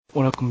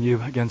welcome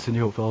you again to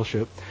New Hope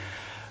Fellowship.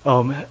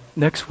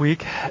 Next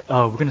week,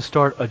 we're going to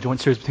start a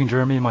joint series between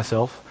Jeremy and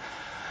myself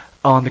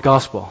on the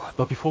gospel.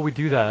 But before we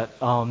do that,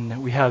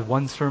 we had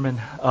one sermon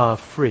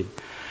free.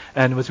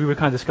 And as we were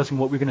kind of discussing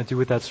what we we're going to do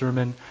with that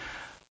sermon,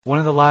 one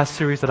of the last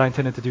series that I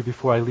intended to do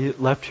before I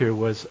left here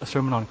was a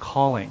sermon on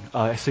calling.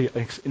 Actually,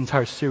 an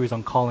entire series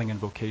on calling and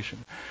vocation,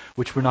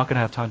 which we're not going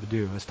to have time to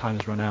do as time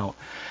has run out.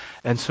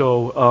 And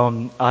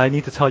so I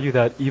need to tell you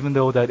that even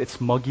though that it's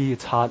muggy,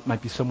 it's hot,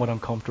 might be somewhat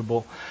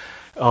uncomfortable,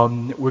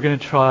 we're going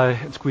to try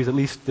and squeeze at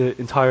least the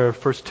entire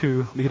first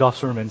two lead-off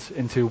sermons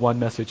into one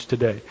message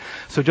today.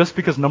 So just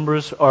because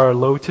numbers are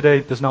low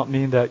today does not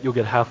mean that you'll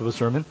get half of a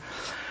sermon.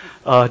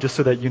 Just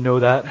so that you know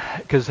that,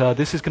 because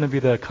this is going to be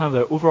the kind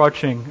of the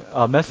overarching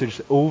message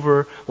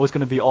over what's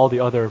going to be all the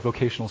other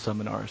vocational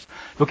seminars.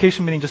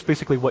 Vocation meaning just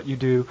basically what you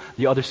do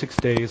the other 6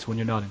 days when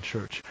you're not in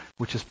church,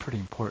 which is pretty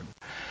important.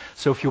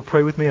 So if you'll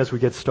pray with me as we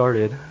get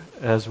started,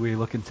 as we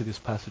look into this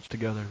passage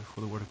together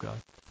for the Word of God.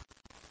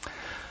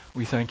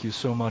 We thank you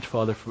so much,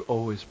 Father, for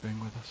always being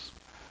with us.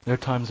 There are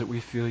times that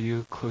we feel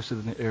you closer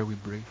than the air we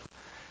breathe,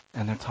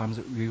 and there are times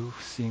that you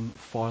seem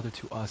farther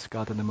to us,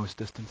 God, than the most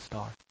distant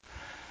star.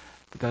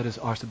 But that is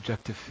our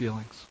subjective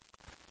feelings.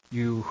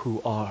 You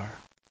who are,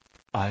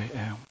 I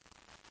am,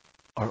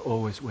 are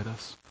always with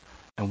us.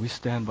 And we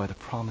stand by the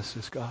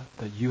promises, God,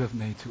 that you have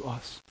made to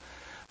us,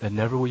 that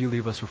never will you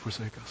leave us or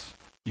forsake us.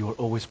 You are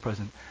always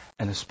present,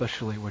 and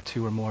especially where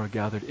two or more are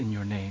gathered in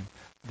your name,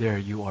 there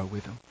you are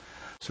with them.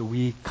 So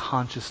we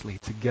consciously,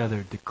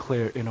 together,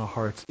 declare in our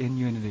hearts, in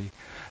unity,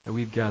 that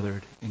we've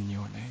gathered in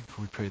your name.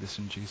 For we pray this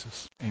in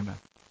Jesus. Amen.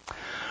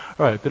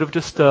 All right,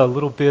 just a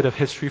little bit of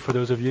history for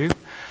those of you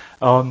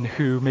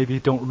who maybe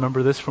don't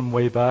remember this from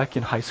way back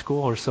in high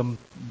school, or some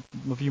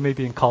of you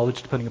maybe in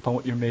college, depending upon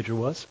what your major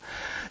was.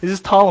 This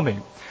is Ptolemy.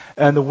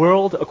 And the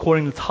world,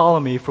 according to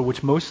Ptolemy, for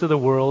which most of the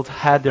world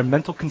had their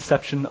mental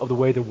conception of the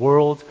way the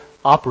world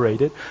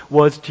operated,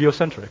 was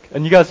geocentric.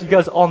 And you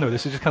guys all know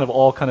this. It's just kind of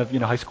all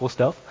high school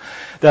stuff.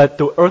 That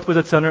the earth was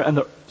at center and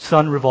the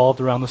sun revolved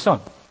around the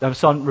sun. The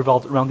sun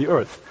revolved around the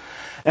earth.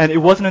 And it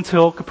wasn't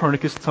until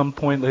Copernicus, at some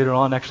point later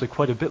on, actually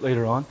quite a bit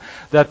later on,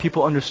 that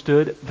people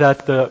understood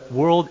that the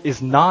world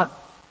is not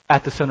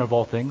at the center of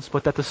all things,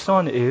 but that the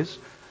sun is,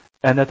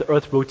 and that the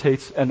earth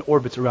rotates and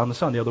orbits around the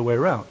sun the other way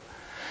around.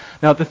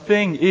 Now the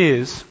thing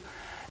is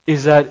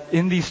that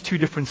in these two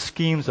different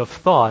schemes of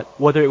thought,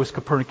 whether it was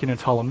Copernican or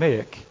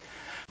Ptolemaic,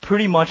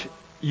 pretty much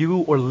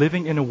you are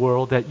living in a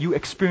world that you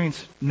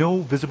experience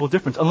no visible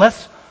difference.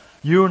 Unless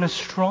you're an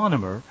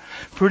astronomer,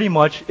 pretty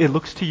much it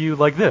looks to you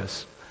like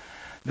this.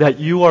 That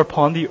you are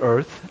upon the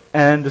earth,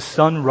 and the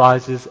sun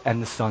rises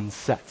and the sun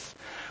sets.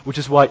 Which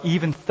is why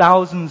even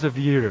thousands of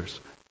years,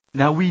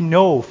 now we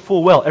know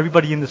full well,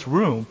 everybody in this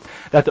room,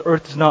 that the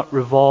earth does not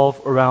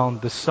revolve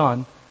around the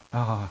sun.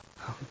 I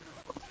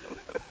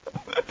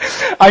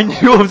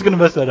knew I was going to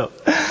mess that up.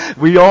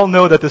 We all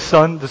know that the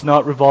sun does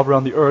not revolve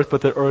around the earth,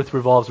 but the earth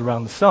revolves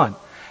around the sun.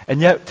 And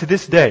yet, to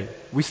this day,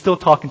 we still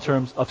talk in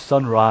terms of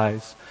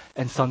sunrise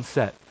and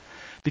sunset.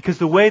 Because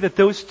the way that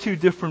those two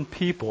different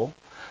people,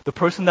 the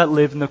person that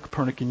lived in the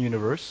Copernican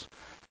universe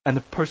and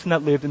the person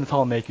that lived in the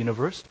Ptolemaic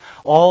universe,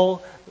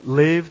 all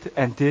lived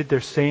and did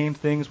their same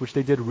things, which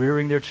they did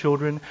rearing their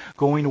children,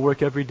 going to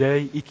work every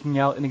day, eking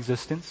out an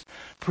existence,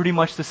 pretty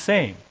much the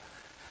same.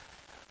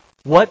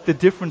 What the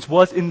difference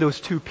was in those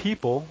two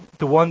people,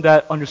 the one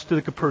that understood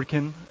the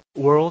Copernican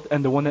world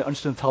and the one that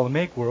understood the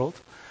Ptolemaic world,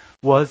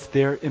 was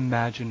their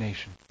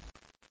imagination.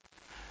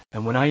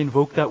 And when I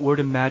invoke that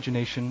word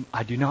imagination,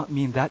 I do not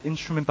mean that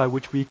instrument by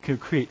which we can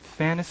create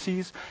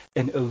fantasies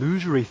and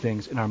illusory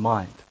things in our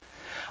mind.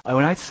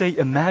 When I say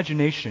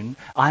imagination,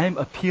 I am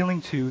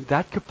appealing to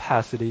that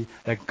capacity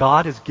that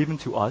God has given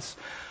to us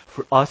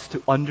for us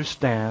to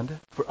understand,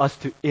 for us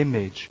to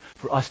image,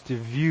 for us to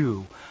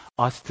view,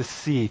 us to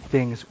see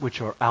things which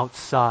are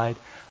outside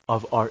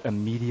of our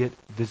immediate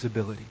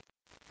visibility.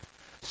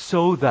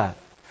 So that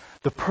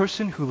the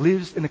person who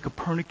lives in the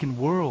Copernican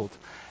world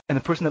and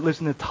the person that lives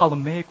in the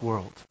Ptolemaic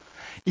world,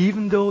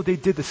 even though they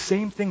did the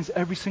same things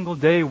every single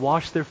day,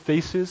 washed their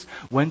faces,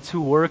 went to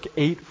work,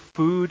 ate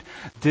food,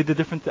 did the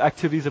different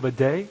activities of a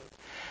day,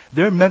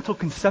 their mental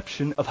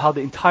conception of how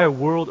the entire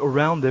world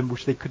around them,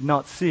 which they could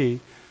not see,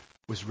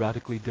 was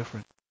radically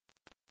different.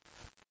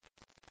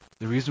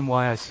 The reason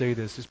why I say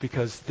this is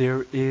because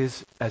there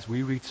is, as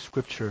we read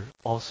Scripture,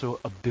 also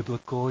a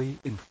biblically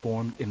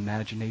informed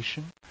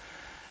imagination.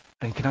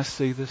 And can I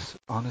say this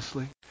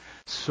honestly?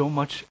 So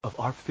much of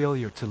our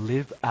failure to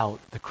live out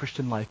the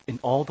Christian life in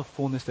all the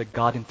fullness that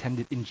God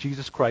intended in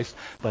Jesus Christ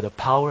by the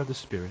power of the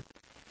Spirit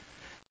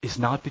is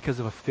not because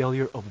of a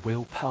failure of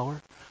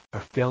willpower or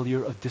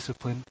failure of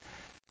discipline.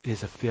 It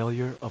is a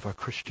failure of our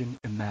Christian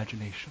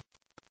imagination.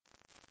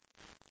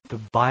 The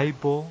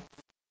Bible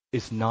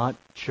is not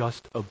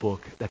just a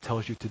book that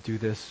tells you to do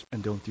this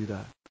and don't do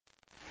that.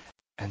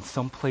 And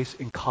someplace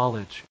in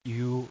college,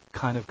 you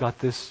kind of got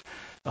this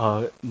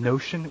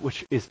notion,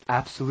 which is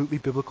absolutely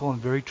biblical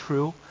and very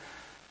true,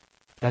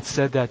 that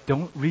said that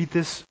don't read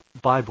this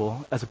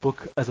Bible as a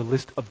book, as a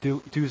list of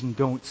do's and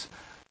don'ts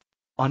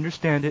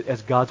understand it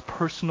as God's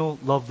personal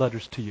love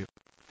letters to you.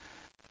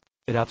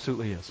 It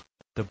absolutely is.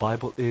 The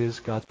Bible is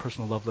God's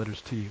personal love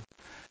letters to you.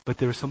 But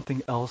there is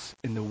something else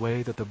in the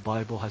way that the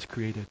Bible has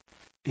created.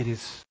 It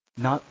is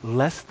not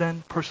less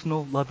than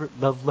personal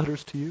love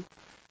letters to you.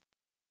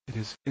 It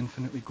is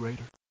infinitely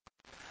greater.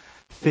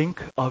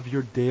 Think of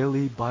your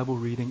daily Bible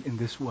reading in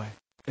this way.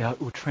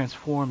 It will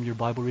transform your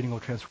Bible reading, it will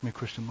transform your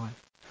Christian life.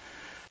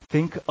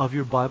 Think of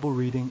your Bible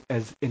reading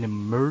as an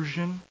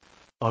immersion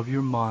of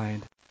your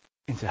mind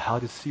into how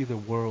to see the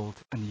world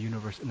and the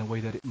universe in the way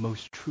that it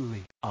most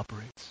truly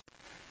operates,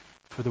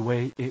 for the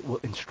way it will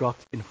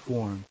instruct,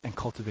 inform, and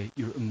cultivate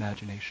your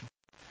imagination.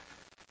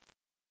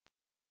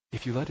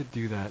 If you let it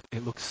do that,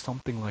 it looks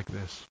something like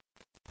this.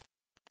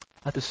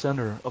 At the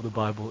center of the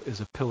Bible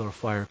is a pillar of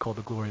fire called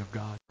the glory of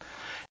God.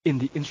 In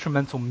the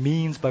instrumental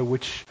means by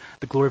which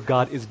the glory of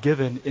God is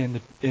given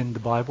in the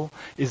Bible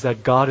is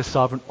that God is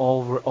sovereign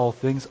over all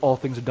things. All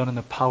things are done in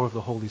the power of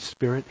the Holy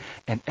Spirit,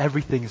 and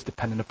everything is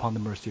dependent upon the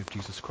mercy of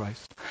Jesus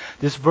Christ.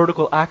 This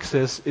vertical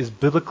axis is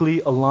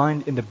biblically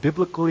aligned in the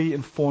biblically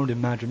informed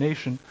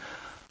imagination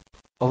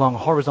along a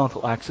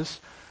horizontal axis,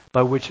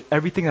 by which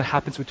everything that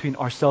happens between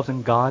ourselves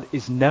and God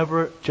is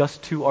never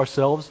just to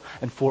ourselves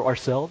and for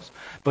ourselves,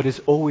 but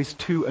is always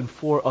to and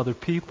for other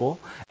people,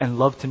 and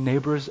love to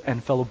neighbors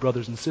and fellow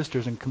brothers and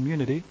sisters in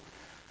community.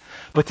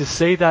 But to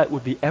say that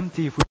would be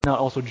empty if we were not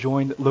also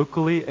joined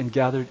locally and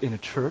gathered in a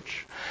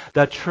church.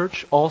 That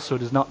church also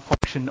does not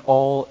function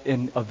all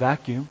in a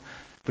vacuum.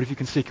 But if you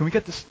can see, can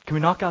we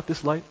knock out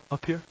this light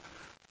up here?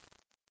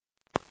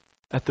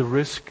 At the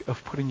risk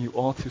of putting you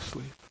all to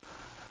sleep.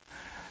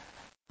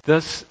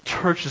 This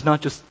church does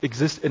not just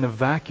exist in a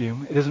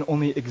vacuum. It doesn't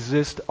only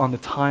exist on the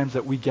times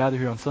that we gather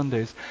here on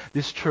Sundays.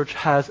 This church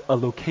has a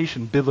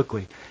location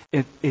biblically.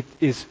 It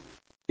is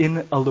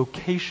in a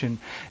location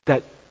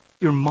that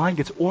your mind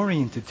gets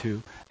oriented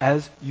to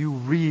as you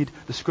read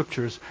the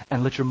scriptures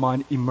and let your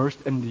mind immersed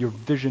and your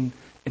vision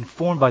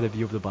informed by the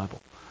view of the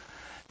Bible.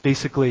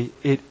 Basically,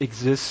 it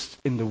exists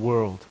in the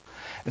world.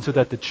 And so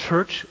that the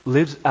church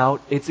lives out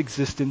its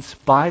existence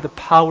by the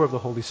power of the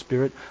Holy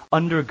Spirit,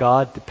 under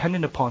God,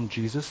 dependent upon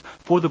Jesus,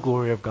 for the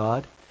glory of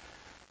God,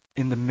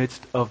 in the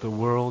midst of the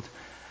world.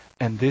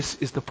 And this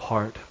is the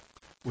part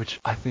which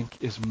I think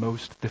is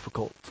most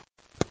difficult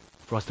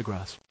for us to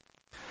grasp.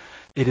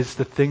 It is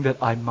the thing that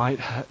I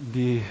might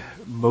be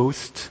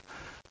most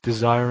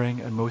desiring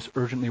and most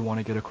urgently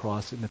want to get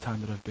across in the time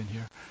that I've been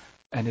here.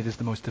 And it is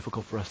the most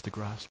difficult for us to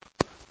grasp.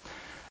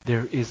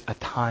 There is a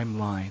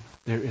timeline.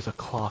 There is a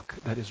clock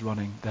that is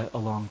running that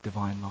along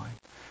divine line.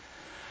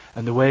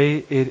 And the way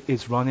it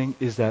is running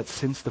is that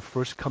since the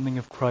first coming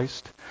of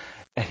Christ,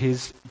 at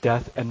his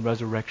death and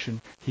resurrection,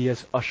 he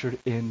has ushered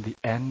in the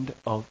end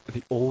of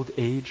the old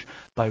age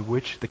by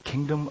which the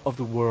kingdom of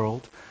the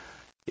world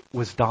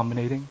was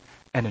dominating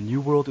and a new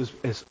world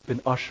has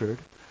been ushered.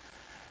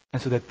 And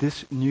so that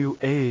this new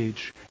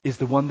age is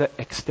the one that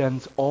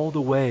extends all the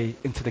way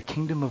into the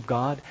kingdom of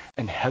God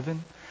and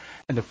heaven,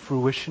 and the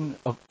fruition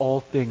of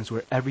all things,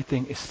 where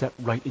everything is set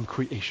right in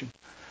creation.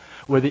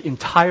 Where the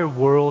entire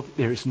world,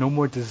 there is no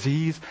more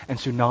disease and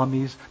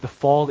tsunamis, the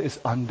fall is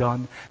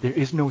undone, there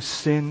is no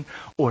sin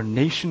or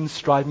nations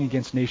striving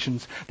against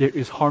nations, there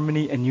is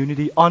harmony and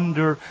unity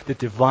under the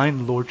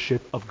divine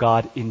lordship of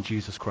God in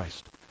Jesus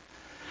Christ.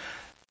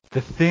 The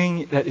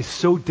thing that is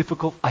so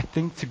difficult, I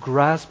think, to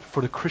grasp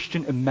for the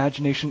Christian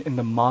imagination in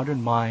the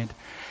modern mind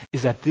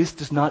is that this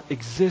does not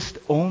exist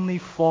only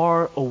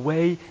far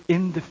away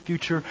in the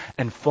future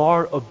and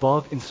far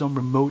above in some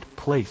remote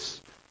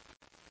place.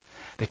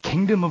 The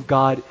kingdom of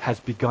God has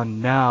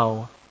begun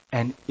now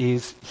and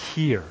is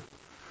here.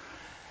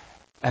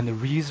 And the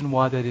reason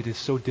why that it is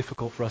so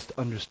difficult for us to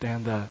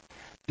understand that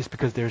is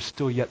because there is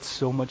still yet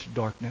so much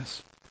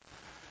darkness.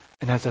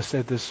 And as I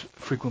said this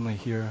frequently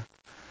here,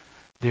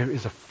 there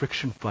is a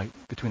friction fight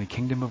between the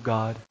kingdom of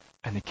God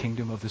and the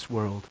kingdom of this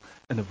world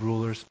and the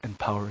rulers and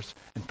powers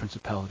and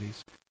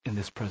principalities in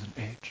this present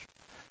age.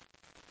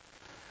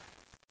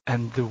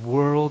 And the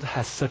world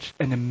has such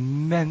an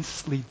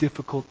immensely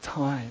difficult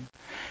time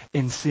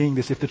in seeing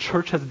this. If the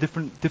church has a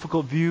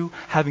difficult view,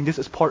 having this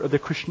as part of their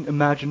Christian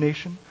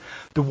imagination,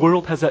 the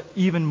world has an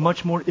even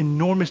much more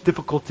enormous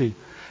difficulty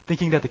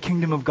thinking that the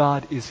kingdom of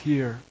God is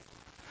here.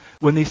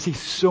 When they see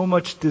so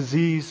much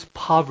disease,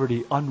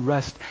 poverty,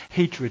 unrest,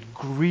 hatred,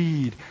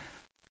 greed,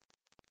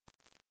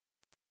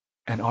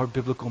 and our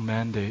biblical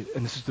mandate,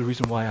 and this is the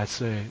reason why I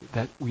say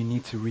that we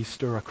need to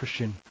restir our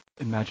Christian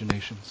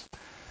imaginations,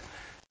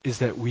 is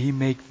that we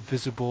make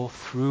visible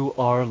through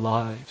our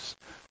lives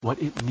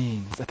what it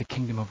means that the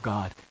kingdom of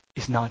God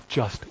is not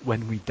just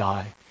when we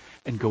die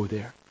and go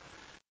there,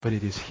 but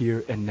it is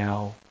here and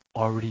now,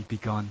 already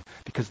begun,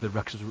 because the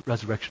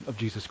resurrection of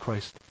Jesus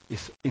Christ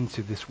is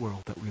into this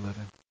world that we live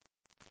in.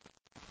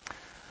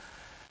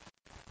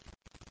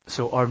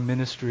 So our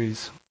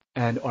ministries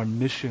and our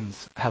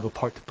missions have a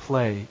part to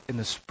play in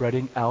the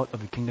spreading out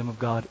of the kingdom of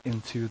God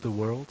into the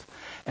world.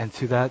 And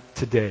to that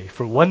today,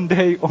 for one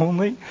day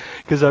only,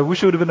 because I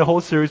wish it would have been the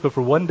whole series, but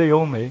for one day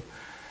only,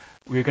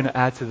 we're going to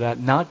add to that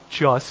not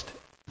just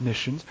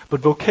missions, but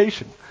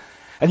vocation.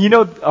 And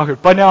okay,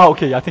 by now,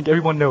 okay, I think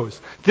everyone knows.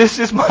 This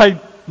is my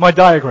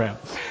diagram.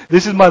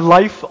 This is my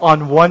life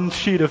on one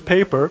sheet of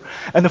paper.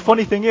 And the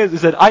funny thing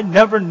is that I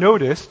never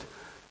noticed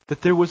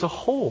that there was a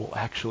hole,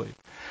 actually,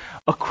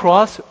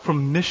 across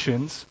from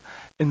missions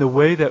in the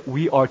way that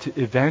we are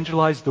to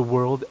evangelize the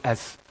world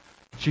as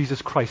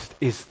Jesus Christ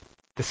is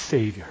the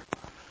Savior.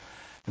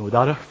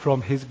 And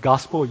from His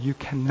gospel, you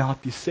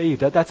cannot be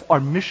saved. That's our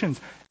mission's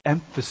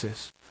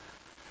emphasis.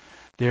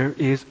 There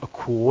is a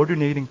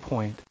coordinating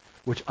point,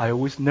 which I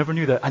always never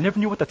knew that. I never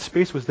knew what that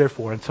space was there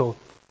for until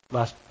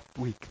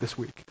this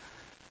week.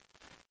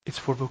 It's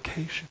for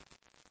vocation.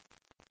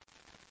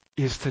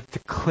 Is to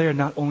declare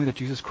not only that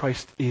Jesus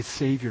Christ is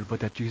Savior,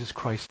 but that Jesus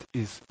Christ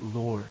is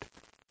Lord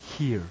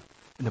here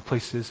in the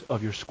places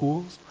of your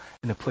schools,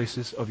 in the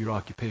places of your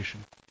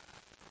occupation.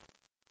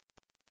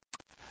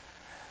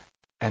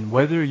 And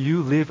whether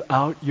you live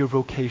out your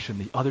vocation,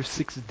 the other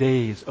 6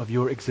 days of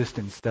your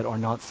existence that are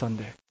not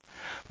Sunday,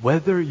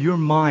 whether your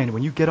mind,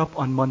 when you get up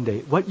on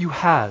Monday, what you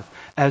have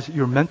as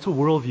your mental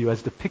worldview,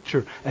 as the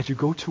picture, as you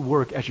go to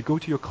work, as you go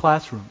to your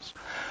classrooms,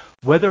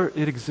 whether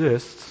it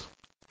exists,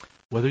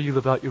 whether you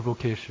live out your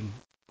vocation,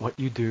 what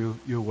you do,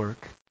 your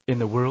work, in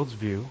the world's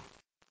view,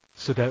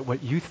 so that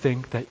what you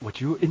think, that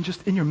what you,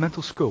 just in your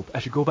mental scope,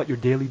 as you go about your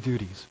daily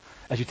duties,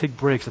 as you take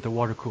breaks at the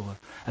water cooler,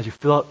 as you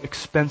fill out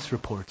expense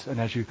reports, and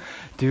as you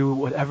do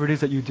whatever it is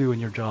that you do in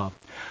your job,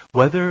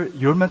 whether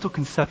your mental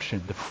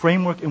conception, the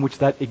framework in which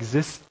that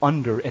exists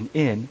under and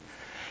in,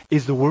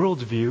 is the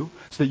world's view,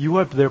 so that you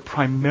are there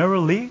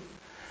primarily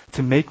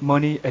to make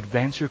money,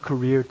 advance your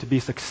career, to be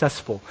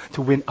successful,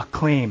 to win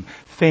acclaim,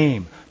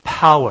 fame,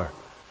 power.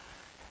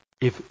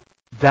 If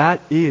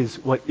that is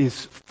what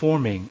is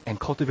forming and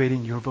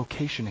cultivating your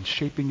vocation and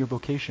shaping your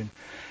vocation,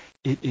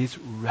 it is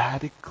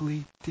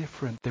radically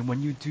different than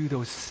when you do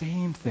those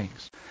same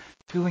things.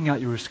 Filling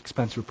out your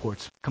expense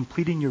reports,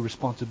 completing your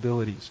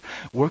responsibilities,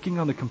 working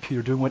on the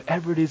computer, doing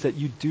whatever it is that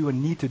you do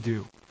and need to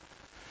do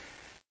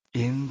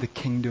in the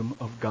kingdom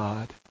of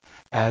God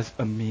as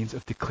a means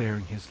of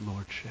declaring His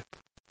lordship.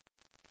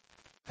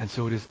 And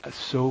so it is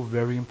so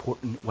very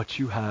important what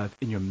you have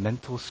in your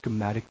mental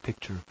schematic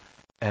picture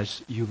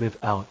as you live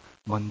out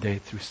Monday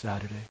through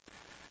Saturday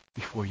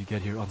before you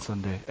get here on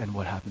Sunday, and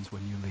what happens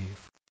when you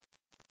leave.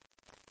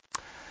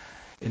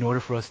 In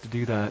order for us to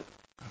do that,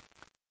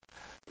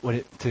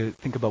 to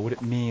think about what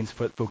it means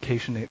for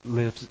vocation that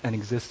lives and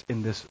exists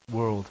in this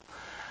world,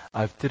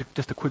 I've did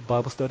just a quick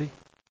Bible study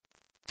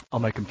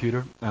on my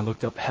computer, and I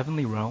looked up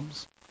heavenly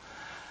realms,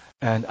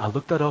 and I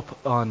looked that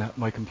up on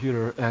my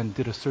computer and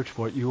did a search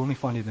for it. You only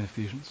find it in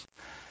Ephesians,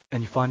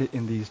 and you find it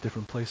in these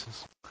different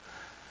places.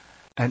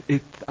 And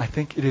I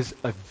think it is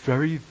a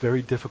very,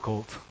 very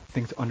difficult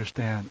thing to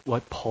understand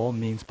what Paul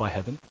means by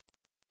heaven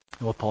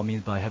and what Paul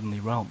means by heavenly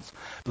realms.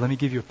 But let me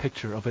give you a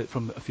picture of it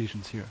from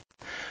Ephesians here.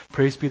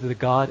 Praise be to the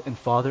God and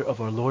Father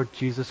of our Lord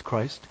Jesus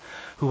Christ,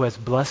 who has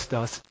blessed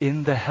us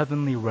in the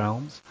heavenly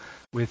realms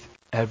with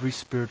every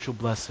spiritual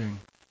blessing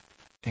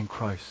in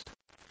Christ.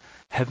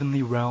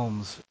 Heavenly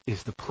realms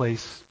is the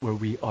place where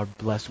we are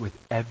blessed with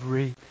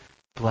every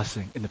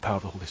blessing in the power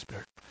of the Holy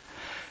Spirit.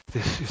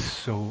 This is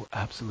so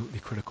absolutely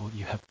critical.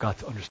 You have got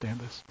to understand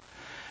this.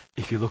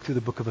 If you look through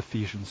the book of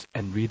Ephesians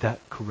and read that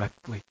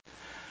correctly,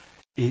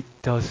 it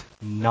does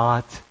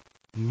not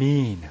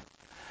mean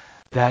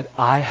that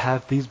I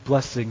have these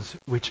blessings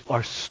which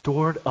are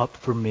stored up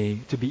for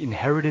me to be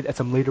inherited at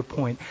some later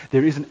point.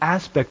 There is an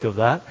aspect of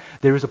that.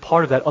 There is a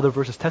part of that. Other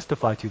verses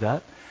testify to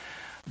that.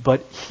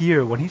 But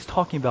here, when he's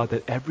talking about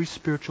that every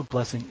spiritual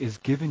blessing is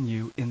given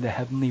you in the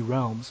heavenly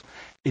realms,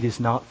 it is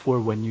not for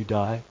when you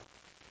die.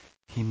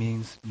 He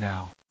means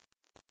now.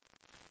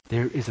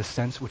 There is a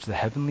sense which the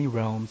heavenly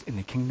realms in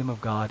the kingdom of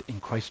God in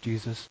Christ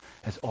Jesus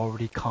has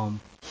already come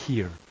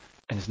here,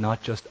 and is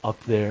not just up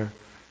there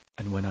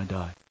and when I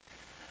die.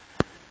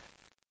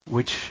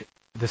 Which,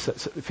 this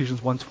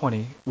Ephesians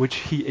 1:20, which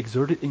he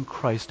exerted in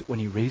Christ when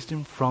he raised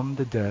him from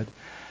the dead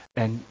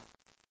and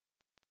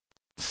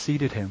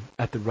seated him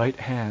at the right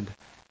hand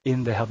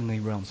in the heavenly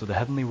realms. So the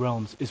heavenly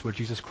realms is where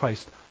Jesus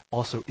Christ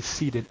also is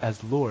seated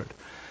as Lord.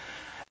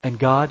 And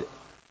God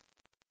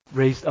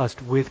raised us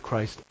with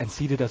Christ and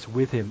seated us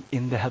with him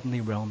in the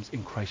heavenly realms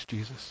in Christ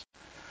Jesus.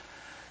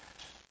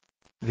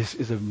 This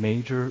is a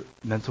major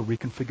mental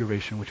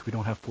reconfiguration which we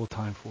don't have full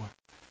time for.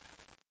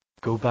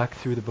 Go back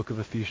through the book of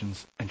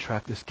Ephesians and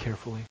track this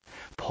carefully.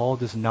 Paul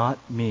does not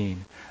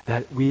mean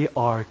that we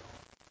are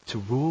to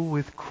rule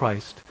with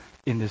Christ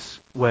in this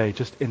way,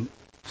 just in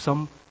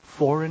some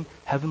foreign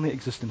heavenly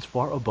existence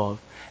far above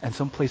and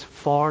someplace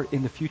far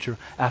in the future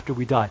after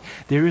we die.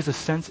 There is a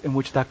sense in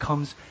which that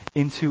comes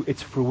into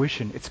its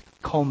fruition, its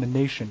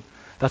culmination.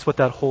 That's what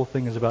that whole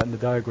thing is about in the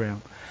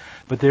diagram.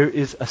 But there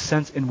is a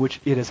sense in which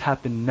it has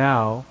happened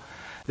now,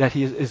 that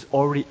he is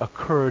already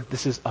occurred.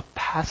 This is a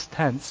past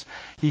tense.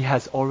 He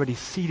has already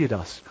seated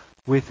us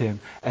with him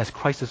as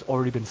Christ has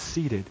already been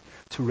seated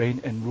to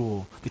reign and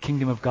rule. The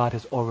kingdom of God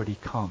has already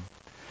come.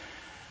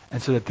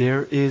 And so that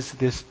there is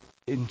this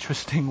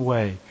interesting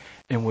way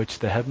in which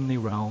the heavenly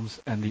realms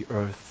and the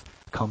earth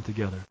come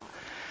together.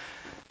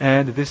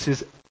 And this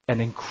is an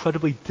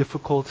incredibly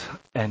difficult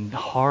and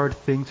hard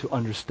thing to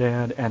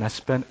understand, and I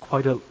spent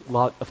quite a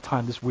lot of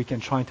time this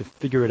weekend trying to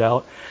figure it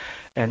out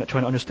and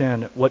trying to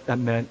understand what that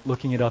meant,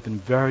 looking it up in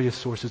various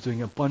sources,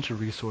 doing a bunch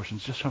of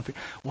resources, just trying to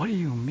figure, what do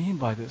you mean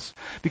by this?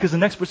 Because the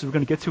next verse we're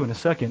going to get to in a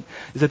second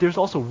is that there's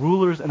also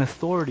rulers and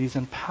authorities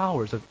and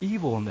powers of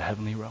evil in the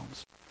heavenly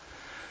realms.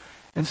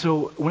 And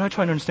so when I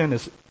try to understand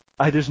this,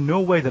 there's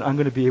no way that I'm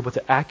going to be able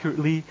to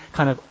accurately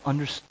kind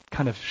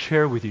of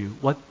share with you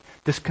what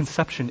this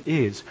conception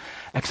is,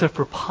 except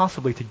for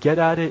possibly to get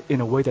at it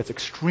in a way that's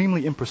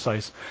extremely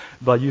imprecise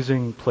by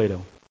using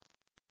Plato.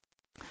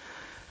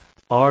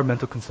 Our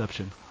mental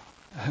conception,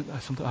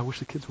 I wish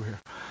the kids were here.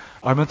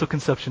 Our mental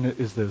conception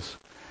is this,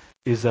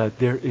 is that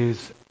there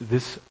is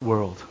this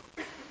world,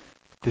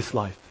 this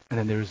life, and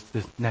then there is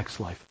this next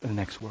life and the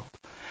next world.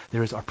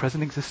 There is our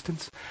present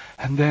existence,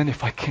 and then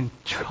if I can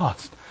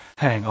just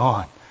hang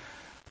on,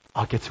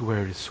 I'll get to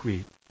where it is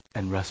sweet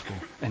and restful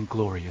and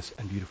glorious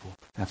and beautiful.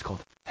 And that's called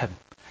heaven.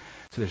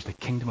 So there's the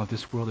kingdom of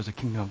this world, there's the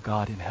kingdom of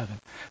God in heaven.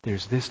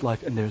 There's this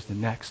life and there's the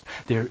next.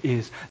 There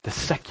is the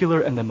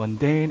secular and the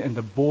mundane and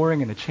the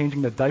boring and the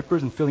changing the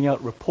diapers and filling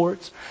out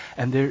reports.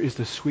 And there is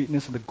the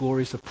sweetness and the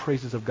glorious of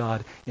praises of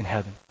God in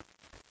heaven.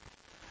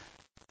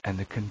 And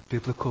the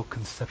biblical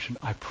conception,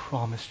 I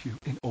promise you,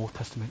 in Old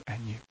Testament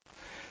and New,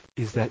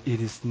 is that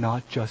it is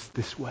not just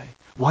this way.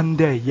 One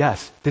day,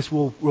 yes, this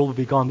world will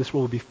be gone, this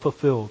world will be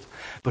fulfilled.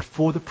 But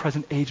for the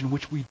present age in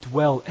which we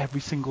dwell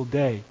every single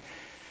day,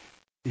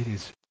 it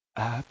is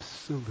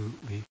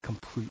absolutely,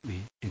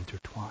 completely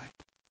intertwined.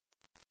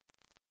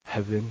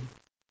 Heaven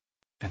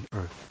and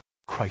earth.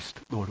 Christ,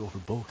 Lord over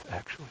both,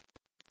 actually.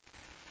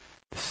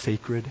 The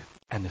sacred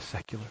and the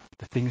secular.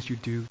 The things you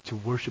do to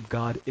worship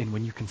God in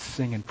when you can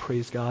sing and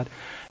praise God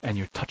and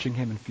you're touching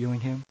Him and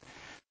feeling Him.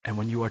 And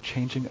when you are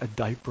changing a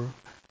diaper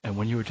and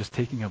when you are just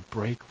taking a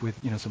break with,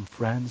 some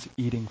friends,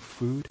 eating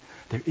food,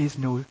 there is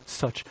no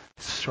such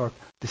sharp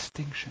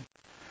distinction.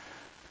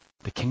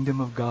 The kingdom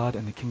of God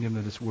and the kingdom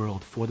of this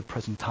world for the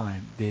present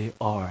time, they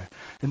are.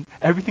 And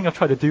everything I've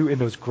tried to do in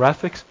those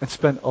graphics and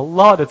spent a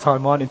lot of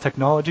time on in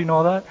technology and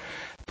all that,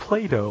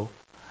 Plato,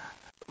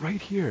 right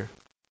here,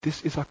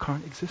 this is our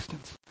current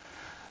existence.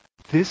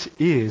 This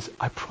is,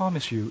 I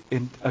promise you,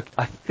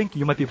 I think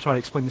you might be trying to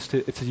explain this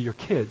to your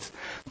kids.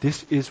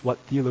 This is what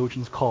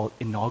theologians call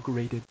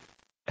inaugurated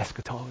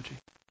eschatology.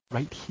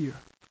 Right here.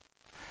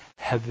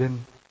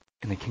 Heaven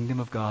and the kingdom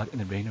of God and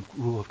the reign of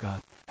rule of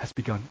God has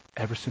begun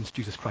ever since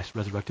Jesus Christ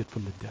resurrected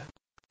from the dead.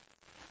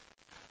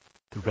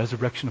 The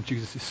resurrection of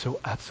Jesus is so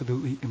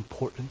absolutely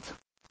important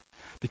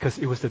because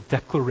it was the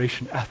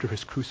declaration after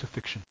his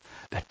crucifixion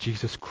that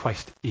Jesus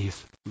Christ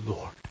is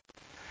Lord.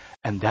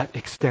 And that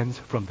extends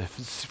from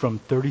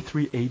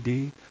 33 AD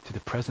to the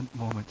present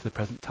moment, to the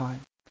present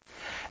time.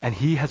 And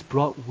he has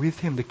brought with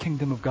him the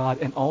kingdom of God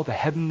and all the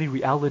heavenly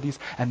realities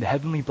and the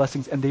heavenly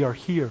blessings, and they are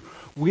here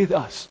with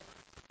us.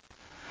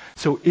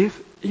 So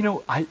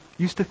I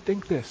used to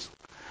think this.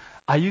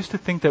 I used to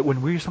think that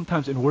when we were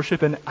sometimes in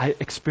worship, and I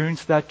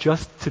experienced that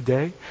just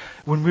today,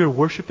 when we were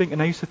worshiping,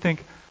 and I used to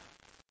think,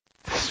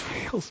 this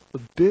feels a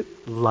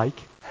bit like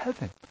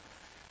heaven.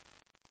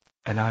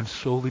 And I'm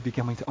slowly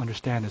beginning to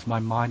understand as my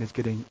mind is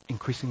getting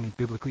increasingly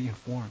biblically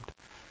informed.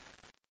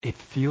 It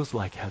feels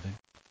like heaven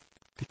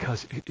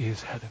because it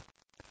is heaven.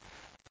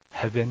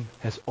 Heaven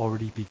has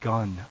already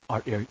begun.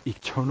 Our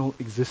eternal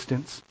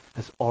existence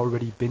has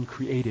already been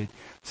created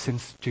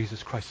since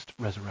Jesus Christ's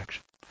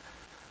resurrection.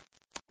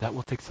 That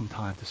will take some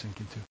time to sink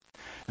into.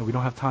 And we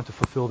don't have time to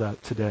fulfill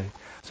that today.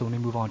 So let me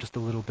move on just a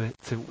little bit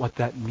to what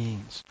that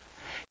means.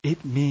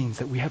 It means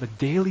that we have a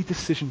daily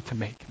decision to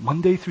make,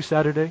 Monday through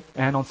Saturday,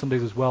 and on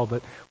Sundays as well,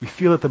 but we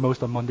feel it the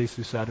most on Mondays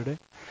through Saturday,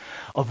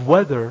 of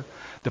whether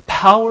the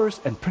powers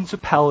and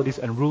principalities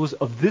and rulers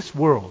of this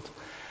world,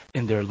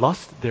 in their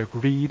lust, their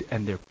greed,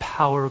 and their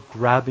power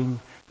grabbing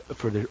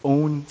for their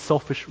own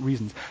selfish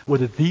reasons,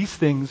 whether these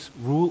things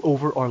rule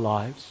over our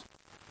lives,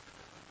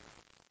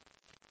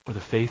 or the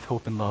faith,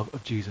 hope, and love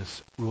of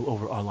Jesus rule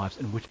over our lives,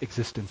 in which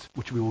existence,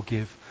 which we will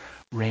give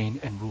reign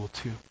and rule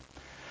to.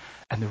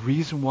 And the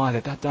reason why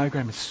that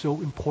diagram is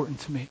so important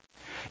to me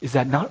is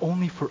that not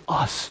only for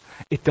us,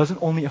 it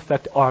doesn't only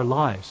affect our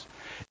lives,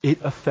 it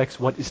affects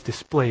what is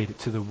displayed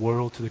to the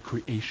world, to the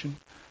creation,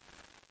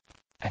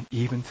 and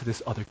even to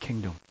this other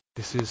kingdom.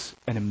 This is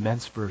an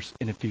immense verse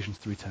in Ephesians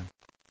 3:10.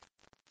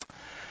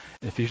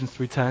 In Ephesians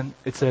 3:10,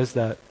 it says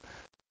that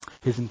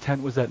his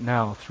intent was that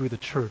now, through the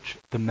church,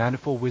 the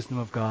manifold wisdom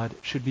of God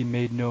should be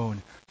made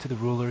known to the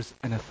rulers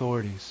and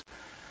authorities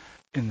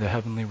in the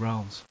heavenly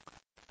realms.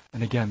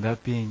 And again,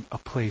 that being a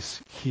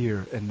place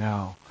here and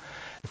now.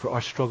 For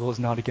our struggle is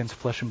not against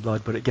flesh and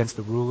blood, but against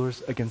the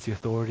rulers, against the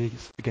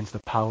authorities, against the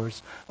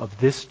powers of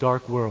this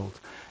dark world,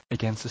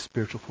 against the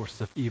spiritual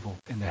forces of evil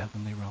in the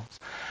heavenly realms.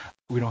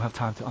 We don't have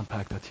time to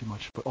unpack that too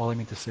much, but all I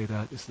mean to say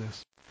that is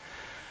this.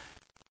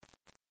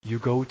 You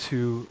go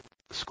to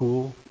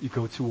school, you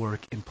go to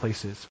work in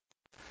places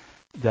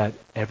that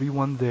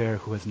everyone there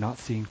who has not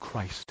seen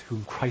Christ,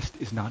 whom Christ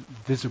is not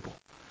visible,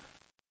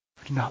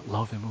 who do not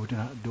love him, who do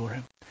not adore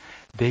him,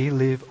 They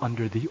live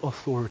under the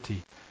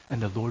authority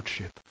and the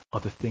lordship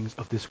of the things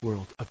of this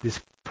world, of this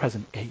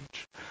present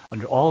age,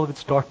 under all of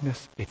its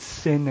darkness, its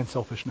sin and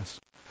selfishness.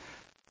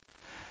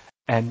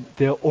 And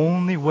the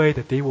only way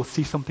that they will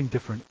see something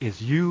different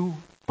is you,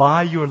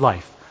 by your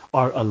life,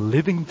 are a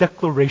living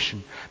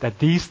declaration that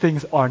these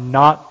things are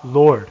not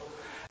Lord.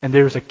 And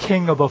there is a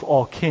king above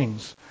all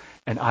kings.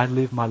 And I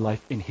live my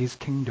life in his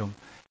kingdom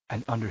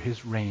and under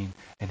his reign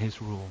and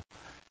his rule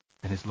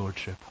and his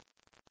lordship.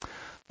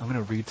 I'm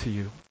going to read to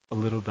you a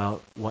little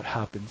about what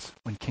happens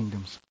when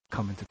kingdoms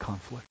come into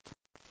conflict.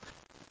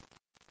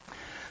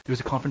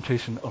 There's a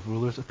confrontation of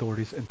rulers,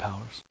 authorities, and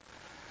powers.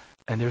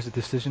 And there's a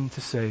decision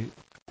to say,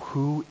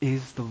 who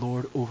is the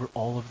Lord over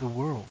all of the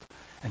world?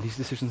 And these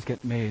decisions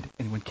get made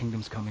when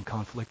kingdoms come in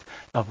conflict,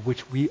 of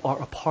which we are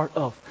a part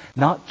of.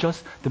 Not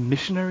just the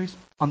missionaries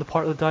on the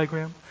part of the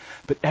diagram,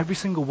 but every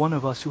single one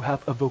of us who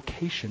have a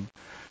vocation,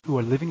 who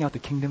are living out the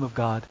kingdom of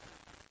God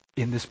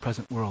in this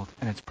present world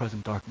and its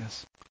present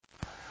darkness.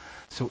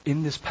 So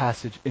in this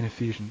passage in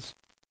Ephesians,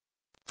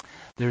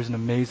 there's an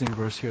amazing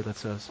verse here that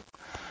says,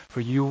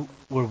 "For you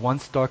were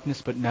once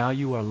darkness, but now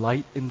you are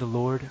light in the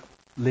Lord.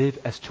 Live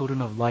as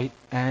children of light,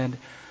 and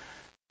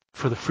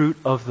for the fruit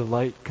of the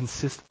light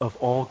consists of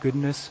all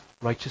goodness,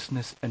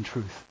 righteousness, and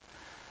truth,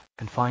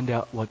 and find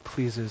out what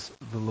pleases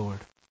the Lord."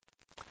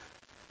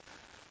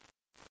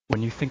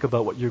 When you think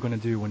about what you're going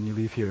to do when you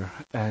leave here,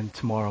 and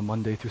tomorrow,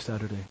 Monday through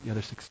Saturday, the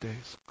other 6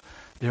 days,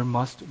 there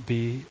must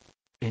be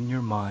in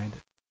your mind,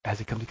 as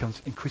it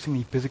becomes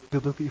increasingly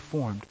biblically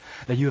formed,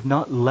 that you have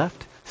not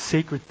left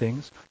sacred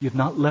things, you have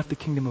not left the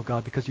kingdom of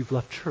God because you've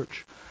left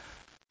church.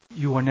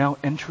 You are now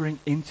entering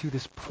into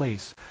this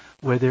place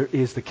where there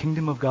is the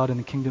kingdom of God and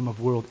the kingdom of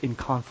world in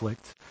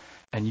conflict,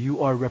 and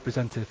you are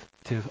representative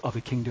of the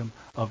kingdom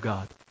of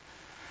God.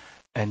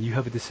 And you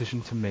have a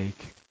decision to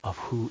make of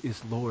who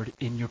is Lord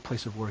in your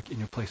place of work, in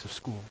your place of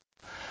school.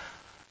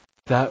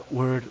 That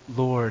word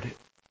Lord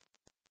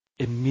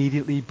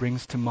immediately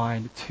brings to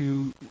mind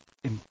two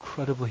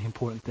incredibly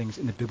important things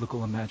in the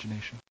biblical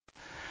imagination.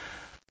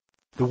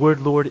 The word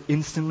Lord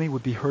instantly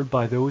would be heard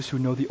by those who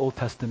know the Old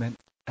Testament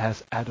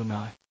as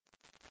Adonai.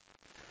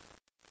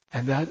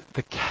 And that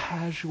the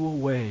casual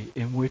way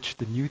in which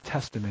the New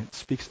Testament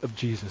speaks of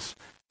Jesus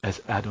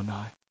as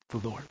Adonai, the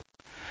Lord.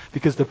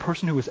 Because the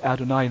person who is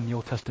Adonai in the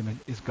Old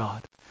Testament is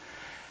God.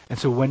 And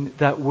so when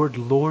that word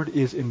Lord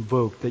is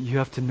invoked, that you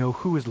have to know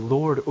who is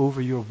Lord over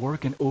your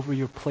work and over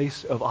your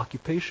place of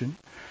occupation,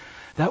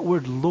 that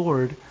word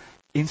Lord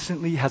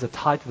instantly has a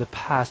tie to the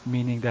past,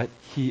 meaning that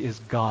he is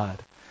God.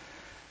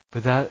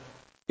 But that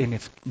in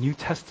its New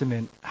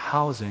Testament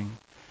housing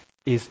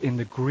is in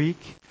the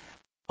Greek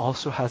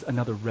also has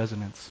another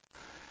resonance.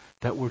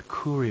 That word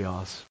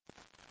kurios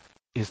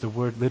is the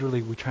word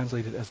literally we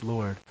translate it as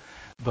Lord.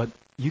 But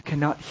you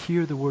cannot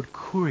hear the word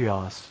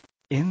kurios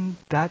in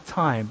that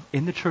time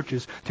in the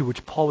churches to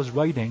which Paul was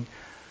writing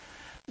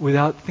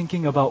without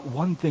thinking about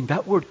one thing.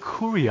 That word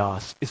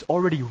kurios is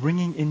already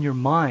ringing in your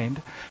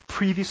mind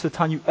previous to the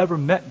time you ever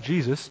met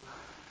Jesus.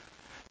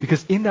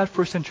 Because in that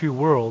first century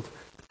world,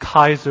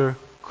 Kaiser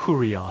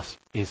kurios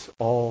is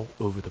all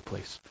over the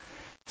place.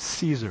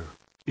 Caesar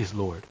is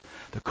Lord.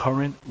 The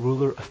current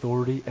ruler,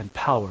 authority, and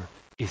power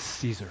is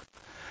Caesar.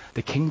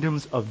 The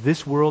kingdoms of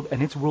this world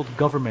and its world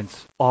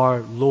governments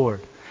are Lord.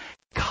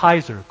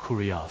 Kaiser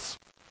kurios.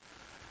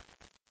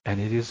 And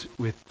it is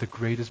with the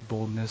greatest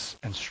boldness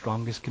and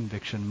strongest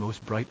conviction,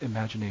 most bright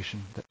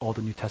imagination, that all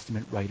the New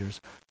Testament writers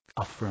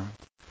affirm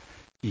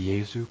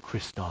Iesu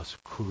Christos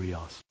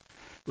kurios,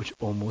 which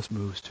almost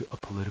moves to a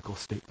political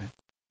statement.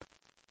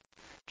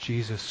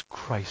 Jesus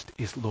Christ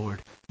is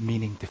Lord,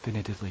 meaning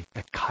definitively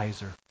that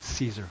Kaiser,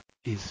 Caesar,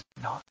 is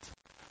not.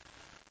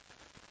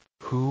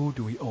 Who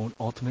do we owe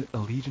ultimate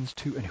allegiance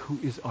to and who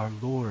is our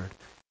Lord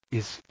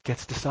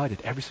gets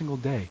decided every single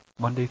day,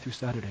 Monday through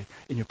Saturday,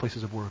 in your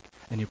places of work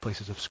and your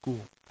places of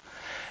school.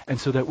 And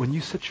so that when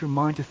you set your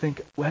mind to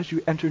think, as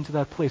you enter into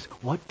that place,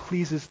 what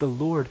pleases the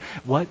Lord?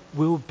 What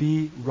will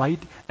be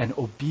right and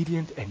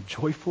obedient and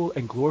joyful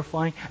and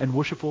glorifying and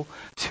worshipful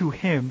to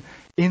Him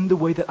in the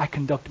way that I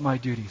conduct my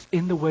duties,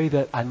 in the way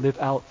that I live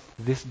out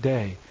this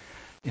day,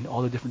 in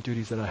all the different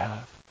duties that I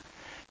have,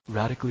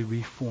 radically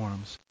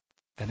reforms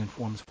and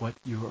informs what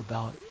you're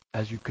about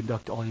as you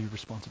conduct all your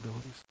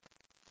responsibilities.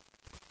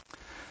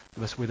 The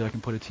best way that I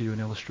can put it to you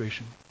in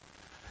illustration.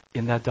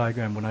 In that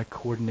diagram, when I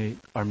coordinate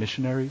our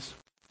missionaries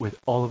with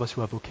all of us who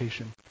have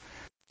vocation,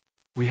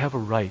 we have a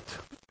right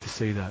to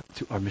say that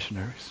to our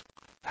missionaries.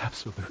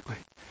 Absolutely.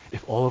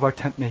 If all of our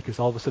tent makers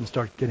all of a sudden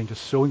start getting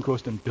just so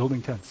engrossed in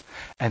building tents,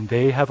 and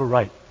they have a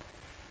right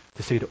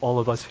to say to all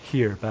of us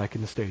here back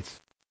in the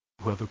States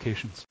who have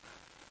vocations,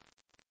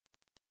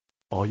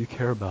 all you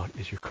care about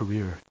is your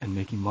career and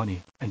making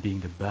money and being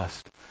the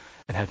best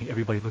and having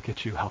everybody look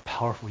at you, how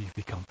powerful you've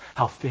become,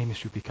 how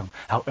famous you've become,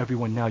 how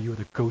everyone now you're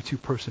the go-to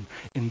person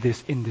in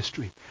this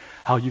industry,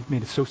 how you've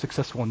made it so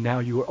successful and now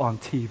you are on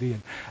TV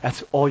and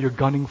that's all you're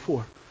gunning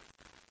for.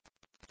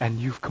 And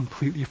you've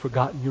completely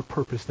forgotten your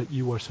purpose, that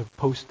you are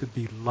supposed to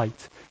be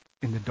light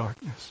in the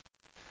darkness.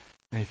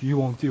 And if you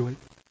won't do it,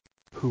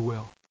 who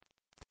will?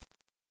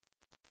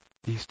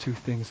 These two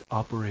things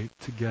operate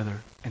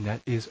together, and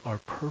that is our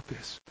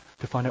purpose,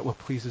 to find out what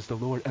pleases the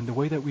Lord. And the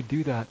way that we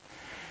do that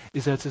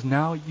is that it says,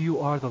 now you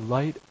are the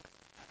light,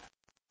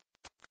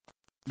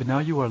 but now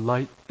you are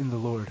light in the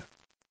Lord.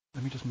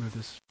 Let me just move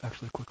this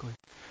actually quickly.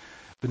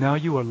 But now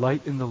you are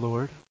light in the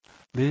Lord.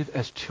 Live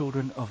as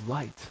children of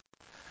light.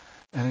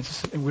 And it's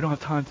just, and we don't have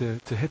time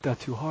to hit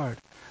that too hard.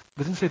 It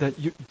doesn't say that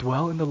you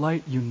dwell in the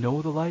light, you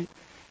know the light.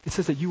 It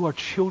says that you are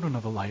children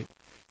of the light,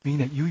 meaning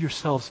that you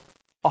yourselves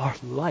are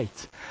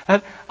light.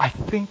 That, I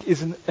think,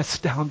 is an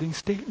astounding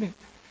statement.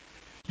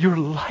 You're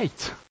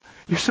light.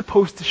 You're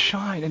supposed to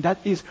shine, and that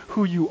is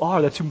who you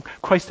are. That's who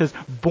Christ has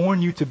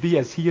born you to be,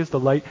 as he is the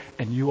light,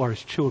 and you are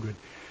his children.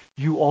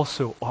 You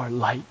also are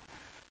light.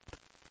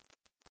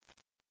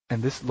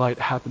 And this light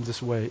happens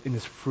this way, in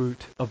this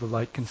fruit of the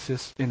light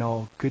consists in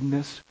all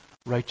goodness,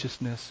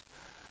 righteousness,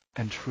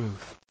 and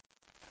truth.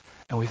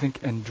 And we think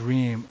and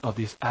dream of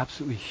these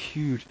absolutely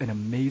huge and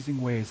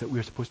amazing ways that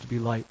we're supposed to be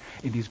light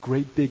in these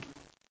great big,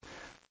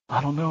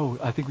 I don't know,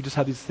 I think we just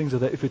have these things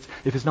that if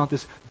it's not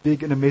this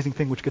big and amazing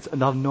thing which gets a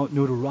lot of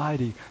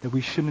notoriety, that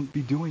we shouldn't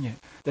be doing it,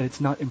 that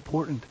it's not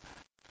important.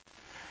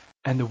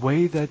 And the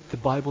way that the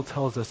Bible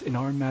tells us in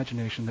our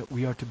imagination that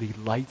we are to be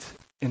light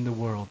in the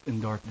world, in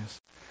darkness,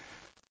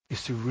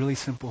 is through really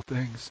simple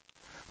things.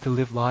 To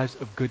live lives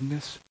of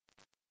goodness,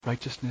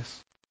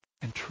 righteousness,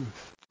 and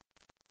truth.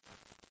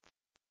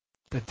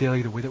 That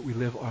daily, the way that we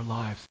live our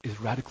lives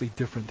is radically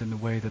different than the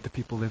way that the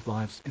people live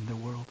lives in the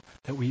world.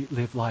 That we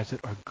live lives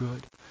that are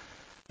good,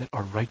 that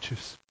are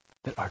righteous,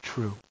 that are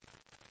true.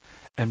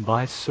 And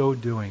by so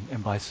doing,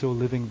 and by so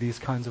living these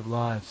kinds of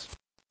lives,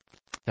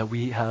 that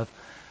we have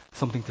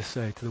something to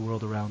say to the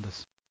world around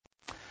us.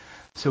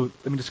 So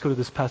let me just go to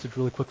this passage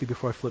really quickly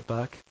before I flip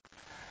back.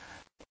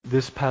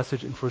 This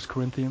passage in 1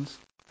 Corinthians.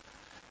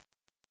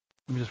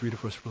 Let me just read it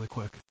for us really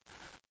quick.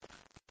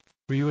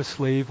 Were you a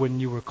slave when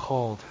you were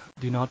called?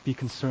 Do not be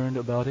concerned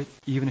about it,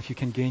 even if you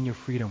can gain your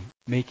freedom.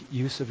 Make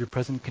use of your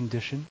present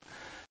condition,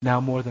 now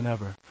more than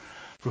ever.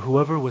 For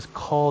whoever was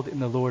called in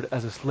the Lord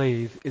as a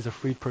slave is a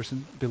freed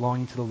person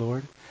belonging to the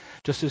Lord,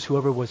 just as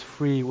whoever was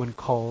free when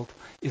called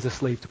is a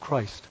slave to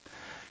Christ.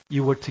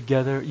 You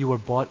were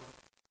bought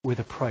with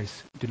a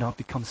price. Do not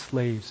become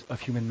slaves of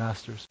human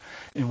masters.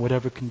 In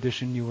whatever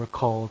condition you were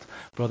called,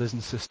 brothers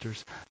and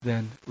sisters,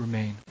 then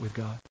remain with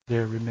God.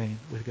 There remain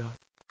with God.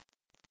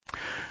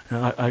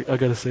 Now, I got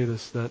to say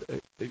this, that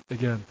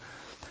again,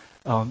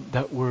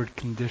 that word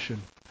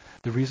condition,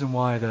 the reason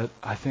why that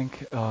I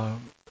think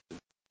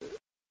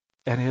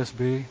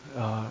NASB,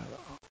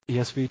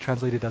 ESV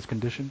translated as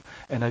condition,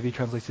 NIV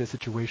translates it as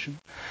situation.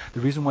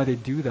 The reason why they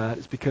do that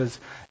is because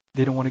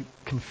they don't want to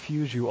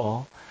confuse you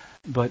all,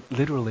 but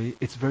literally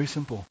it's very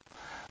simple.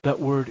 That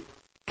word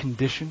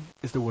condition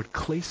is the word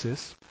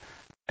klesis,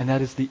 and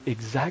that is the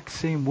exact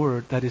same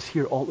word that is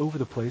here all over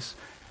the place.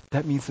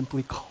 That means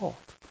simply called.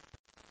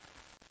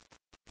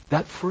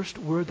 That first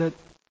word that,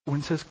 when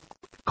it says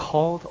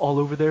called all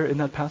over there in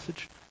that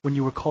passage, when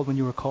you were called,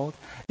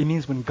 it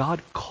means when God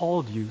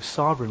called you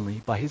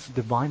sovereignly by his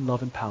divine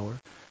love and power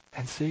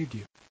and saved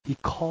you. He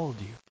called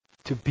you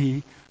to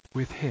be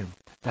with him.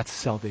 That's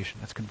salvation.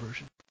 That's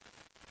conversion.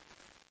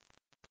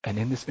 And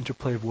in this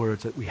interplay of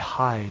words that we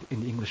hide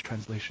in the English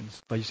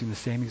translations, by using the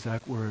same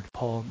exact word,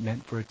 Paul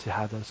meant for it to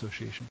have that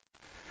association.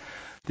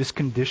 This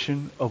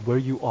condition of where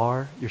you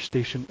are, your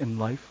station in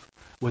life,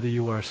 whether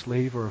you are a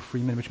slave or a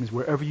freeman, which means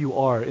wherever you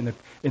are in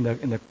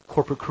the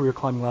corporate career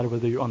climbing ladder,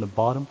 whether you're on the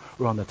bottom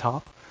or on the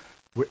top,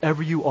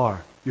 wherever you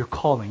are, your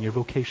calling, your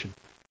vocation,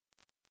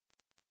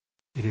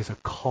 it is a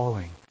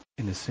calling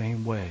in the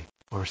same way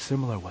or a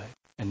similar way,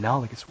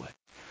 analogous way,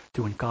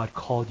 to when God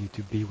called you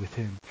to be with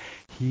him.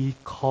 He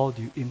called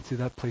you into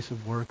that place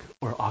of work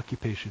or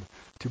occupation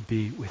to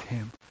be with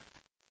him.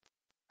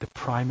 The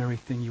primary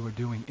thing you are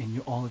doing in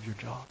all of your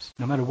jobs,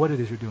 no matter what it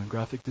is you're doing,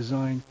 graphic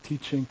design,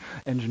 teaching,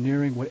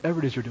 engineering, whatever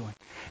it is you're doing,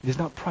 it is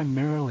not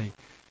primarily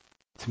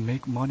to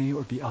make money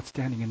or be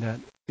outstanding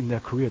in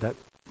that career. That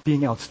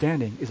being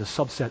outstanding is a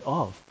subset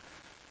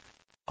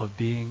of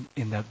being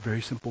in that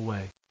very simple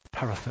way.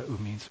 Paratheu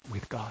means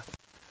with God.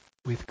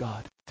 With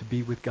God. To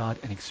be with God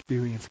and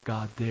experience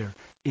God there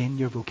in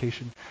your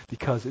vocation.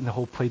 Because in the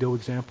whole Play-Doh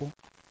example,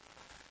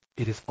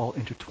 it is all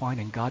intertwined,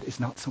 and God is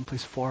not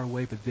someplace far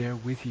away, but there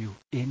with you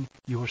in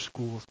your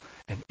schools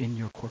and in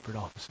your corporate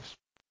offices.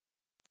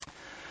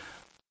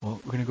 Well,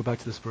 we're going to go back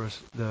to this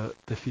verse, the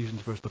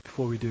Ephesians verse, but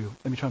before we do,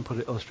 let me try and put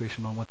an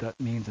illustration on what that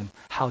means and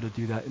how to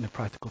do that in a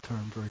practical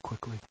term very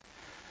quickly.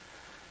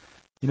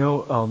 You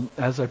know,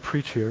 as I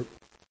preach here,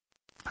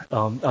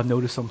 I've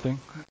noticed something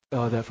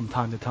that from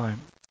time to time,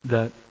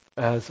 that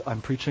as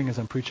I'm preaching,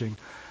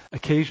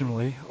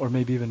 occasionally, or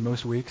maybe even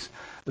most weeks,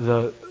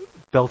 the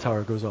bell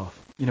tower goes off.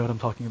 You know what I'm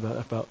talking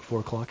about 4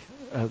 o'clock?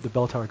 The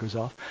bell tower goes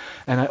off.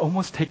 And I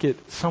almost take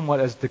it somewhat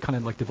as the kind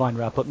of like divine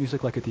wrap-up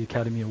music, like at the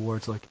Academy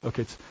Awards, like,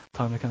 okay, it's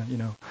time to kind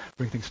of,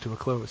 bring things to a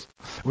close.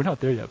 We're not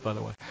there yet, by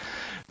the way.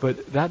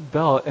 But that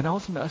bell, and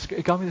also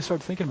it got me to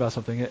start thinking about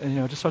something,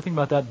 and just start thinking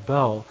about that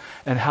bell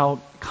and how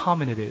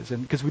common it is.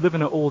 And because we live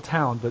in an old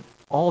town, but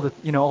All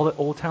the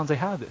old towns, they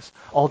have this.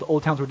 All the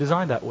old towns were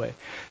designed that way.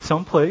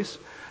 Someplace,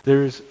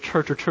 there's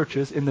church or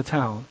churches in the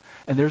town,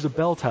 and there's a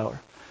bell tower.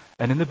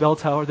 And in the bell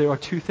tower, there are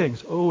two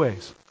things,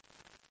 always.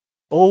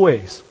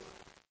 Always.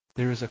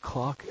 There is a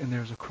clock and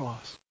there's a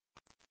cross.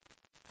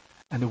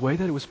 And the way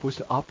that it was supposed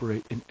to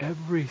operate in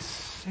every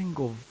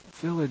single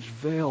village,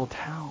 vale,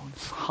 town,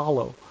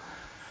 hollow,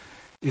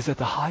 is that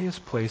the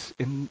highest place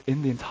in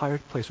the entire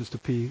place was to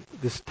be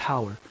this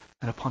tower,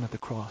 and upon it the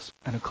cross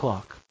and a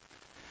clock.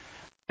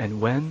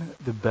 And when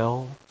the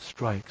bell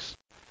strikes,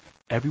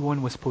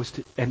 everyone was supposed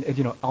to, and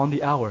on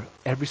the hour,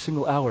 every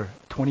single hour,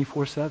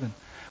 24/7,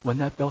 when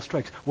that bell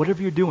strikes,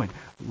 whatever you're doing,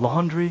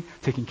 laundry,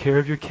 taking care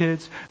of your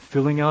kids,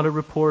 filling out a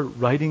report,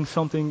 writing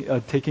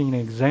something, taking an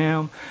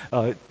exam,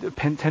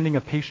 tending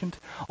a patient,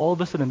 all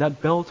of a sudden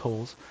that bell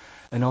tolls,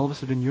 and all of a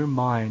sudden your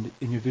mind,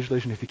 in your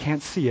visualization, if you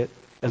can't see it,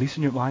 at least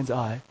in your mind's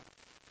eye,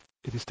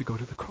 it is to go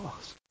to the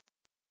cross.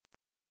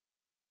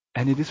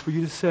 And it is for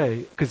you to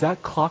say, because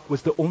that clock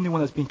was the only one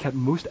that's being kept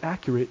most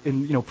accurate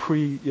in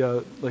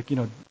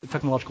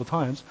technological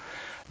times.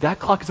 That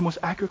clock is the most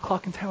accurate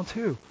clock in town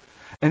too.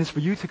 And it's for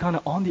you to kind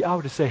of on the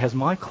hour to say, has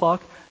my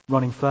clock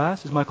running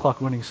fast? Is my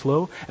clock running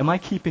slow? Am I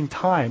keeping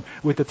time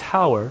with the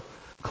tower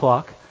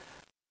clock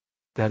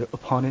that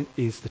upon it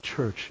is the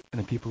church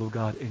and the people of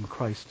God in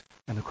Christ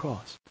and the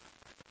cross?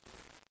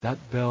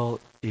 That bell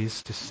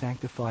is to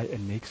sanctify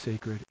and make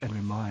sacred and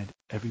remind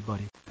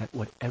everybody that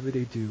whatever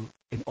they do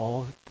in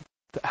all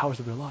the hours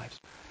of their lives,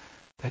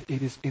 that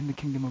it is in the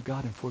kingdom of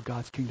God and for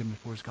God's kingdom and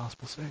for his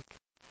gospel's sake.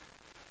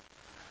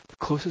 The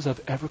closest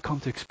I've ever come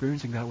to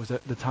experiencing that was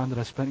at the time that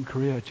I spent in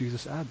Korea at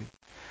Jesus Abbey.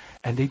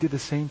 And they did the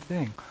same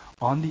thing.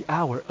 On the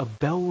hour, a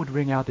bell would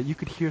ring out that you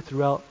could hear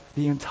throughout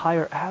the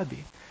entire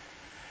Abbey.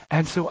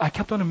 And so I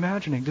kept on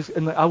imagining,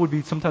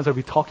 sometimes I'd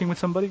be talking with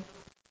somebody,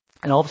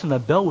 and all of a sudden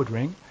that bell would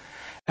ring,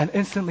 and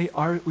instantly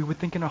we would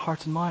think in our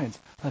hearts and minds,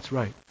 that's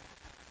right,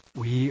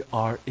 we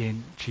are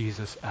in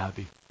Jesus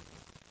Abbey.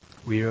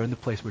 We are in the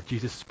place where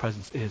Jesus'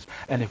 presence is.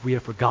 And if we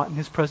have forgotten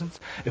his presence,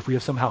 if we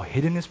have somehow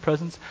hidden his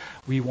presence,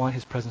 we want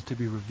his presence to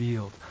be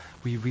revealed.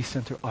 We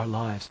recenter our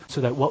lives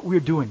so that what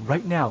we're doing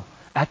right now,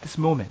 at this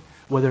moment,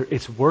 whether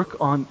it's work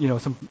on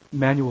some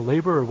manual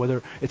labor or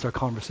whether it's our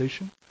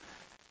conversation,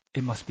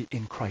 it must be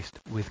in Christ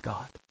with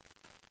God.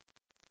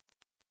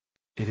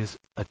 It is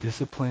a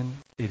discipline.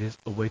 It is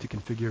a way to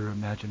configure your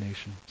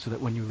imagination so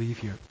that when you leave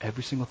here,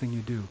 every single thing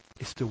you do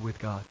is still with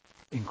God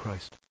in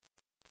Christ.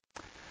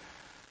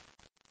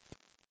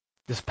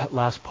 This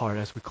last part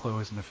as we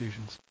close in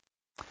Ephesians.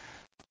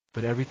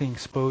 But everything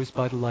exposed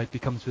by the light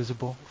becomes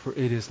visible, for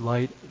it is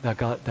light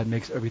that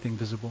makes everything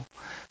visible.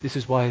 This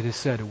is why it is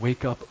said,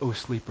 wake up, O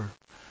sleeper,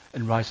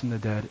 and rise from the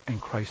dead,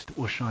 and Christ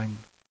will shine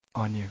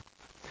on you.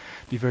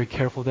 Be very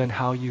careful then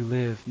how you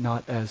live,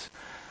 not as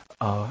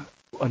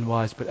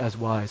unwise, but as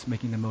wise,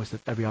 making the most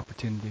of every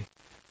opportunity,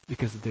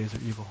 because the days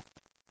are evil.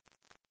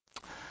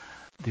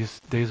 These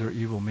days are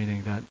evil,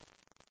 meaning that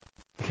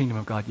the kingdom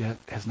of God yet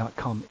has not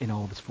come in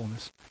all of its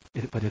fullness,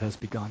 but it has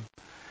begun.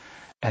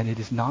 And it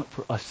is not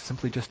for us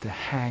simply just to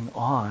hang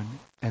on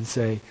and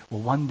say,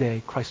 well, one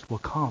day Christ will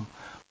come.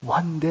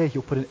 One day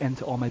he'll put an end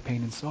to all my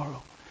pain and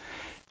sorrow.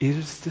 It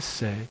is to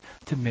say,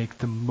 to make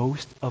the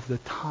most of the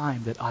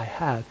time that I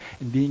have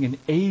in being an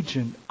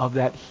agent of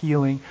that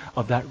healing,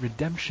 of that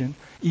redemption,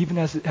 even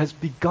as it has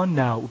begun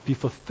now, it will be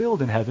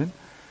fulfilled in heaven.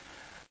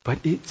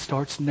 But it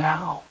starts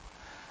now.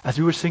 As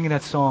we were singing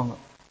that song,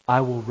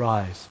 I Will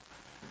Rise,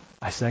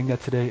 I sang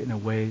that today in a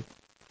way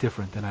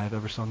different than I have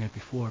ever sung it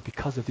before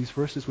because of these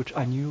verses which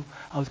I knew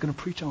I was going to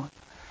preach on.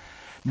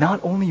 Not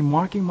only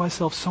marking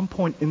myself some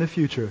point in the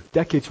future,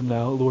 decades from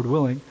now, Lord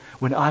willing,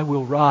 when I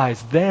will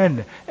rise,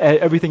 then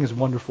everything is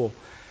wonderful.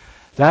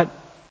 That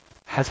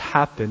has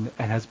happened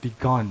and has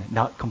begun,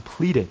 not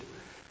completed.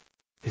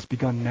 It's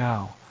begun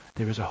now.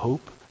 There is a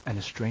hope and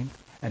a strength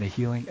and a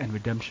healing and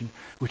redemption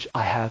which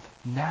I have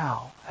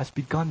now, has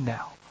begun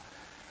now.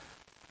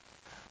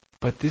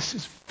 But this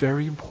is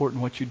very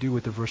important what you do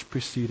with the verse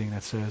preceding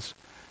that says,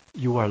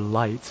 you are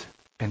light,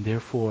 and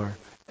therefore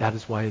that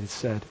is why it is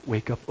said,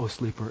 wake up, O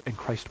sleeper, and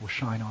Christ will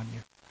shine on you.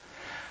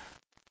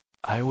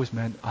 I always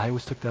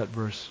took that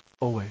verse,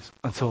 always,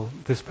 until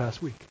this past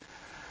week.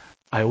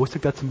 I always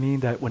took that to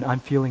mean that when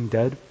I'm feeling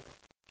dead,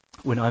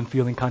 when I'm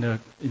feeling kind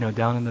of,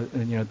 down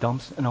in the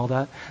dumps and all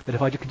that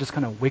if I could just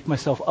kind of wake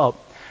myself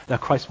up, that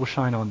Christ will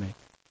shine on me.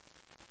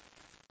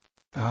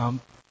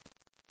 I'm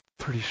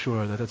pretty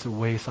sure that that's a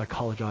way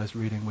psychologized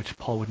reading, which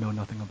Paul would know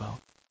nothing about.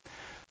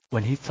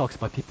 When he talks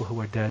about people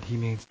who are dead, he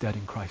means dead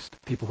in Christ.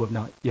 People who have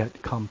not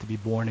yet come to be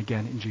born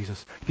again in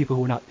Jesus. People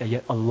who are not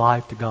yet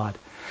alive to God.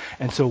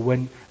 And so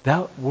when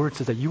that word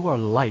says that you are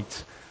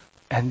light,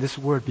 and this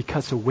word,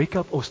 because so wake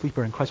up, O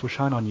sleeper, and Christ will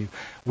shine on you.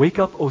 Wake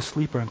up, O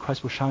sleeper, and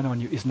Christ will shine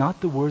on you is not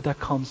the word that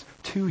comes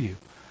to you.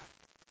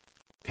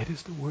 It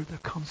is the word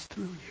that comes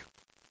through you.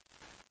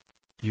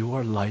 You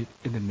are light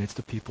in the midst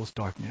of people's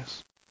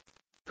darkness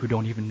who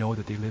don't even know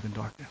that they live in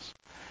darkness.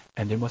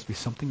 And there must be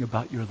something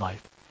about your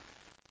life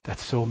that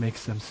so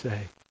makes them say,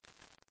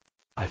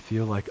 I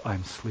feel like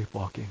I'm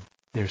sleepwalking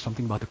There's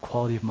something about the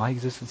quality of my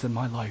existence in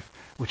my life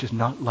which is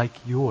not like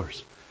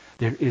yours.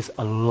 There is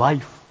a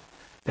life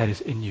that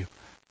is in you,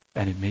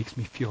 and it makes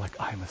me feel like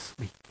I'm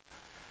asleep.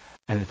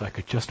 And if I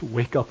could just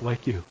wake up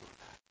like you,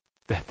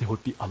 that there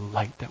would be a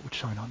light that would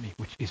shine on me,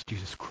 which is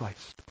Jesus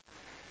Christ.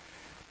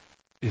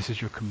 This is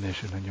your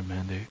commission and your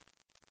mandate.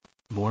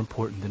 More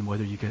important than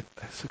whether you get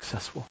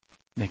successful,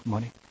 make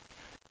money.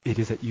 It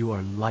is that you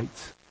are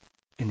light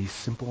in these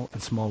simple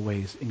and small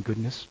ways, in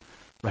goodness,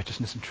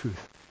 righteousness, and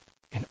truth.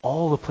 In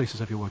all the places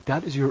of your work.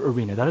 That is your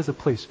arena. That is the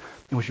place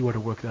in which you are to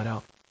work that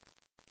out.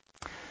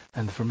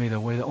 And for me, the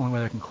only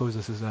way I can close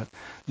this is that,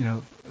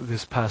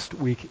 this past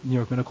week, New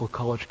York Medical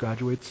College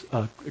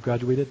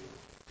graduated.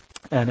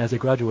 And as they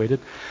graduated,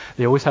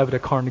 they always have it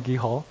at Carnegie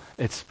Hall.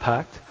 It's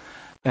packed.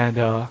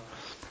 And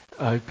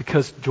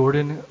because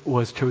Jordan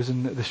was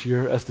chosen this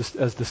year as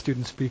the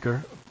student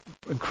speaker,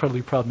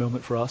 incredibly proud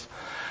moment for us.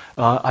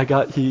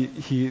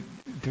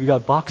 We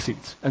got box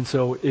seats, and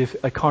so if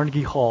at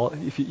Carnegie Hall,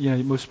 if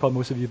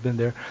most of you have been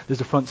there,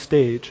 there's a front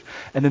stage,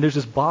 and then there's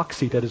this box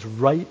seat that is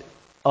right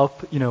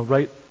up,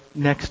 right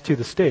next to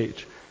the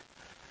stage.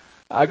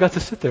 I got to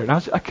sit there, and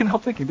I couldn't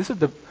help thinking, this is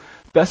the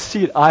best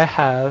seat I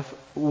have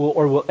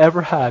will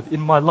ever have in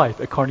my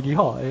life at Carnegie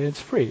Hall. And it's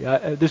free.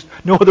 There's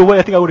no other way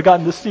I think I would have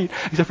gotten this seat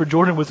except for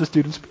Jordan was the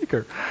student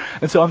speaker.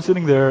 And so I'm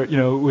sitting there,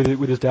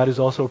 with his dad who's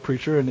also a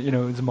preacher, and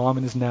his mom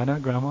and his nana,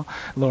 grandma,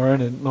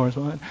 Lauren and Lauren's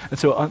mom. And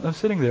so I'm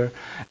sitting there,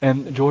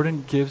 and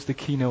Jordan gives the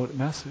keynote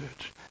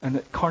message, and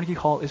the Carnegie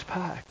Hall is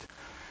packed.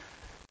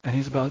 And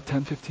he's about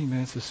 10, 15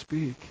 minutes to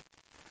speak,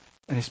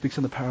 and he speaks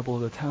on the parable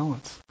of the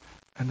talents,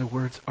 and the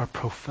words are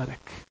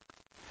prophetic.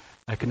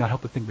 I could not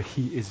help but think, but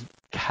he is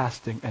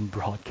casting and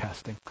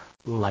broadcasting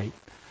light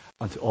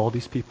onto all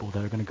these people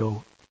that are going to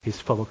go, his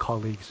fellow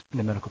colleagues in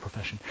the medical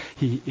profession.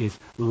 He is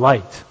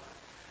light.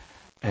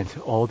 And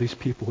to all these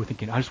people who are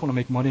thinking, I just want to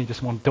make money,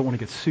 don't want to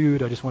get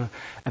sued,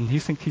 and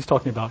he's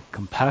talking about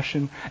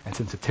compassion and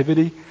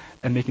sensitivity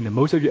and making the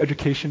most of your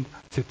education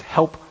to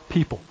help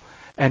people.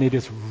 And it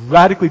is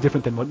radically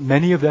different than what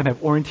many of them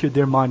have oriented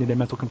their mind and their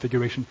mental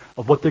configuration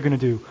of what they're going to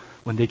do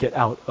when they get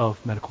out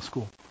of medical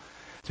school.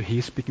 So he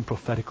is speaking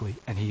prophetically,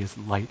 and he is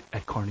light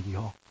at Carnegie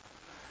Hall.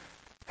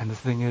 And the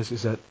thing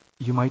is that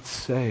you might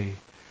say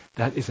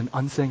that is an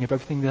unsaying of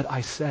everything that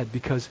I said,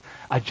 because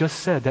I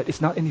just said that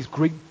it's not in these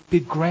great,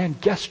 big,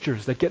 grand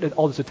gestures that get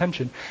all this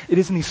attention. It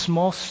is in these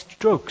small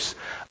strokes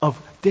of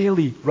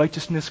daily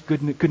righteousness,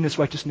 goodness,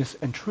 righteousness,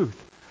 and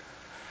truth.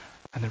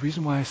 And the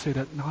reason why I say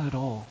that, not at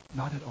all.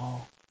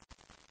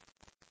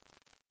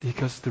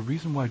 Because the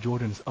reason why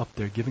Jordan is up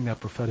there giving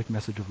that prophetic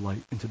message of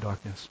light into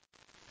darkness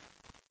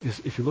is,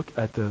 if you look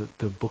at the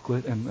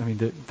booklet, and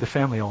the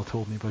family all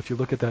told me, but if you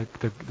look at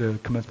the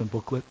commencement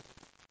booklet,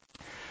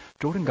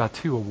 Jordan got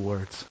 2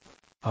 awards,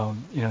 at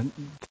New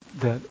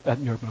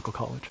York Medical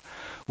College.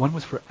 One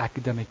was for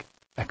academic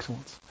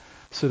excellence,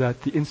 so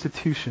that the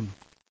institution,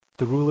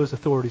 the rulers,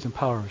 authorities, and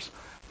powers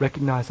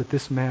recognize that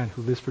this man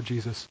who lives for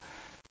Jesus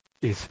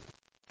is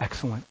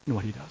excellent in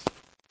what he does.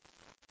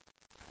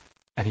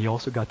 And he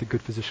also got the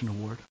Good Physician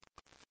Award.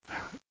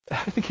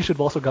 I think he should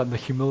have also gotten the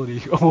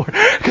Humility Award,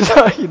 because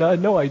I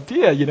had no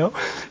idea,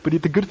 But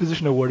the Good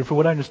Physician Award, and from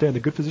what I understand, the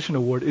Good Physician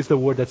Award is the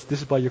award this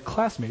is by your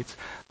classmates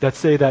that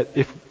say that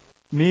if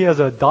me as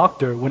a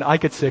doctor, when I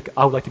get sick,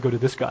 I would like to go to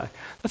this guy.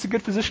 That's a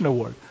Good Physician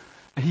Award.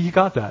 And he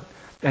got that.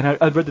 And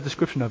I read the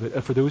description of it.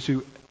 And for those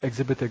who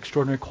exhibit the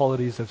extraordinary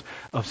qualities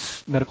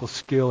of medical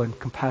skill and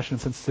compassion,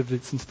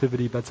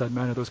 sensitivity, bedside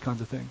manner, those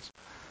kinds of things.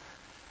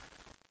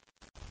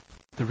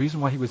 The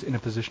reason why he was in a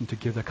position to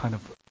give that kind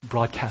of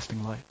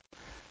broadcasting light,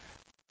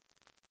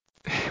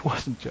 it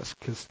wasn't just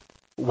because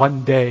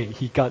one day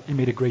he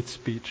made a great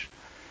speech.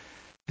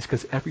 It's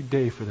because every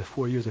day for the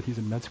 4 years that he's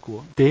in med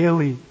school,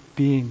 daily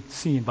being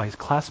seen by his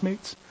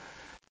classmates,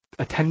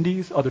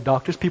 attendees, other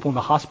doctors, people in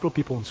the hospital,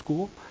 people in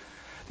school,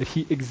 that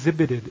he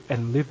exhibited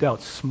and lived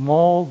out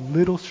small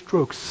little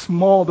strokes,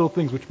 small little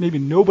things which maybe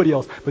nobody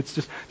else, but it's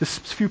just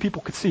few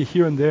people could see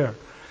here and there.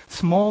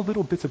 Small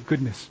little bits of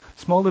goodness,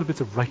 small little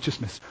bits of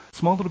righteousness,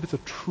 small little bits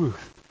of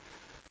truth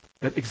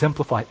that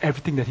exemplify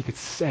everything that he could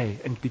say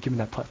and be given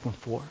that platform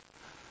for.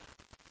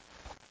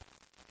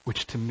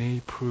 Which to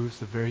me proves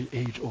the very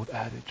age-old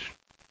adage.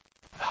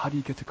 How do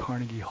you get to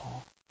Carnegie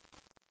Hall?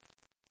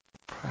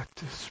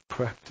 Practice,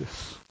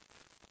 practice,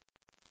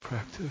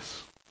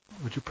 practice.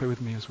 Would you pray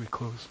with me as we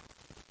close?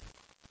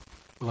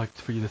 I'd like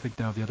for you to think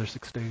now of the other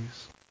 6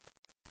 days.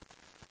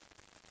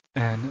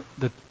 And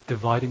the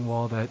dividing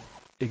wall that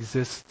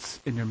exists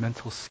in your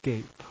mental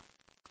scape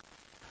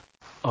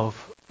of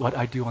what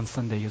I do on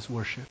Sunday is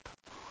worship,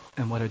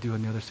 and what I do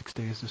on the other 6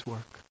 days is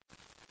work.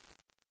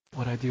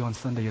 What I do on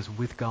Sunday is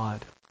with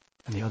God,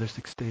 and the other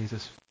 6 days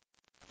is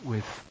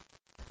with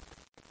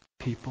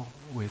people,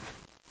 with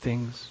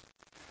things,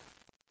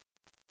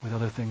 with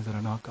other things that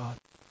are not God.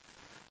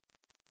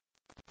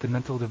 The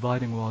mental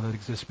dividing wall that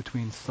exists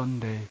between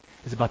Sunday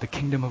is about the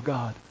kingdom of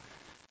God,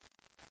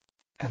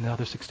 and the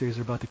other 6 days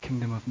are about the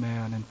kingdom of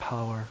man and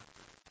power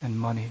and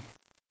money.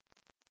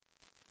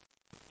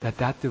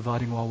 That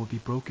dividing wall will be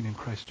broken in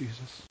Christ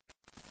Jesus.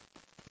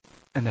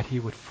 and that he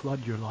would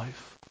flood your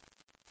life,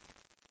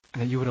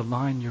 and that you would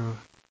align your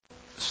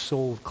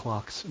soul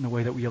clocks in the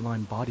way that we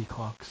align body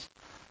clocks,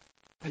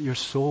 that your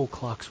soul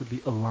clocks would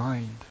be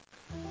aligned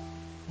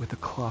with the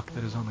clock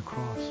that is on the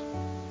cross,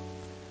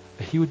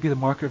 that he would be the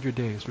marker of your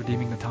days,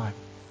 redeeming the time.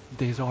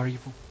 Days are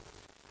evil.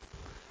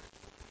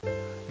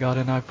 God,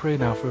 and I pray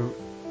now for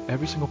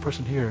every single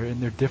person here in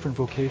their different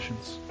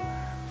vocations,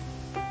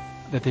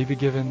 that they be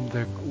given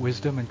the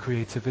wisdom and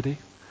creativity,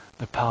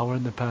 the power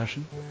and the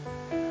passion,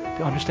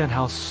 to understand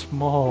how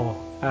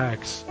small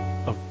acts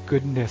of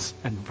goodness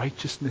and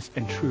righteousness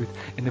and truth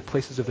in the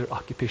places of their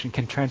occupation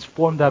can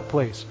transform that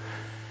place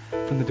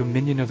from the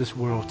dominion of this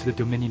world to the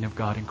dominion of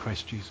God in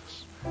Christ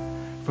Jesus.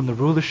 From the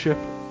rulership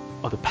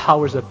of the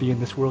powers that be in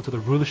this world to the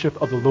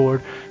rulership of the Lord,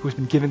 who has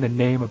been given the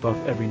name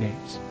above every name.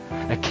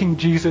 That King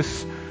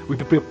Jesus would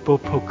be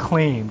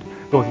proclaimed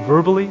both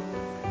verbally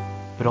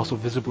but also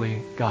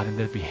visibly, God, in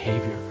their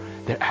behavior,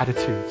 their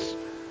attitudes,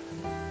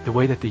 the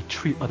way that they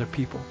treat other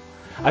people.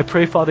 I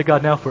pray, Father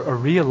God, now for a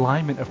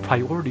realignment of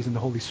priorities in the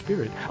Holy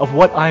Spirit, of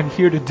what I'm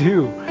here to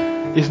do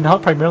is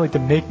not primarily to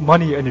make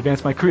money and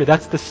advance my career.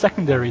 That's the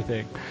secondary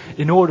thing,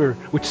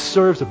 which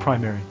serves the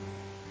primary,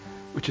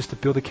 which is to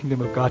build the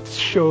kingdom of God, to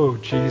show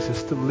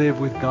Jesus, to live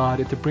with God,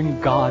 and to bring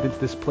God into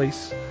this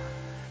place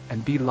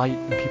and be light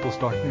in people's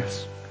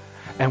darkness.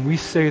 And we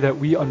say that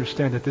we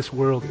understand that this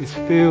world is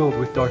filled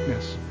with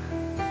darkness.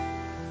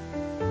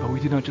 But we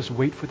do not just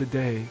wait for the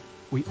day.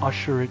 We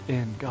usher it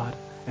in, God,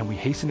 and we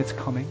hasten its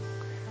coming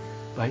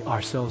by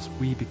ourselves,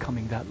 we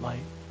becoming that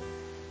light.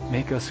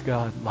 Make us,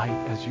 God, light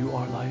as you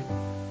are light.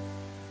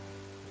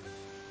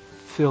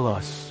 Fill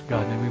us,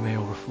 God, and we may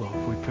overflow.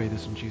 We pray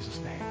this in Jesus'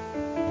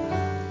 name.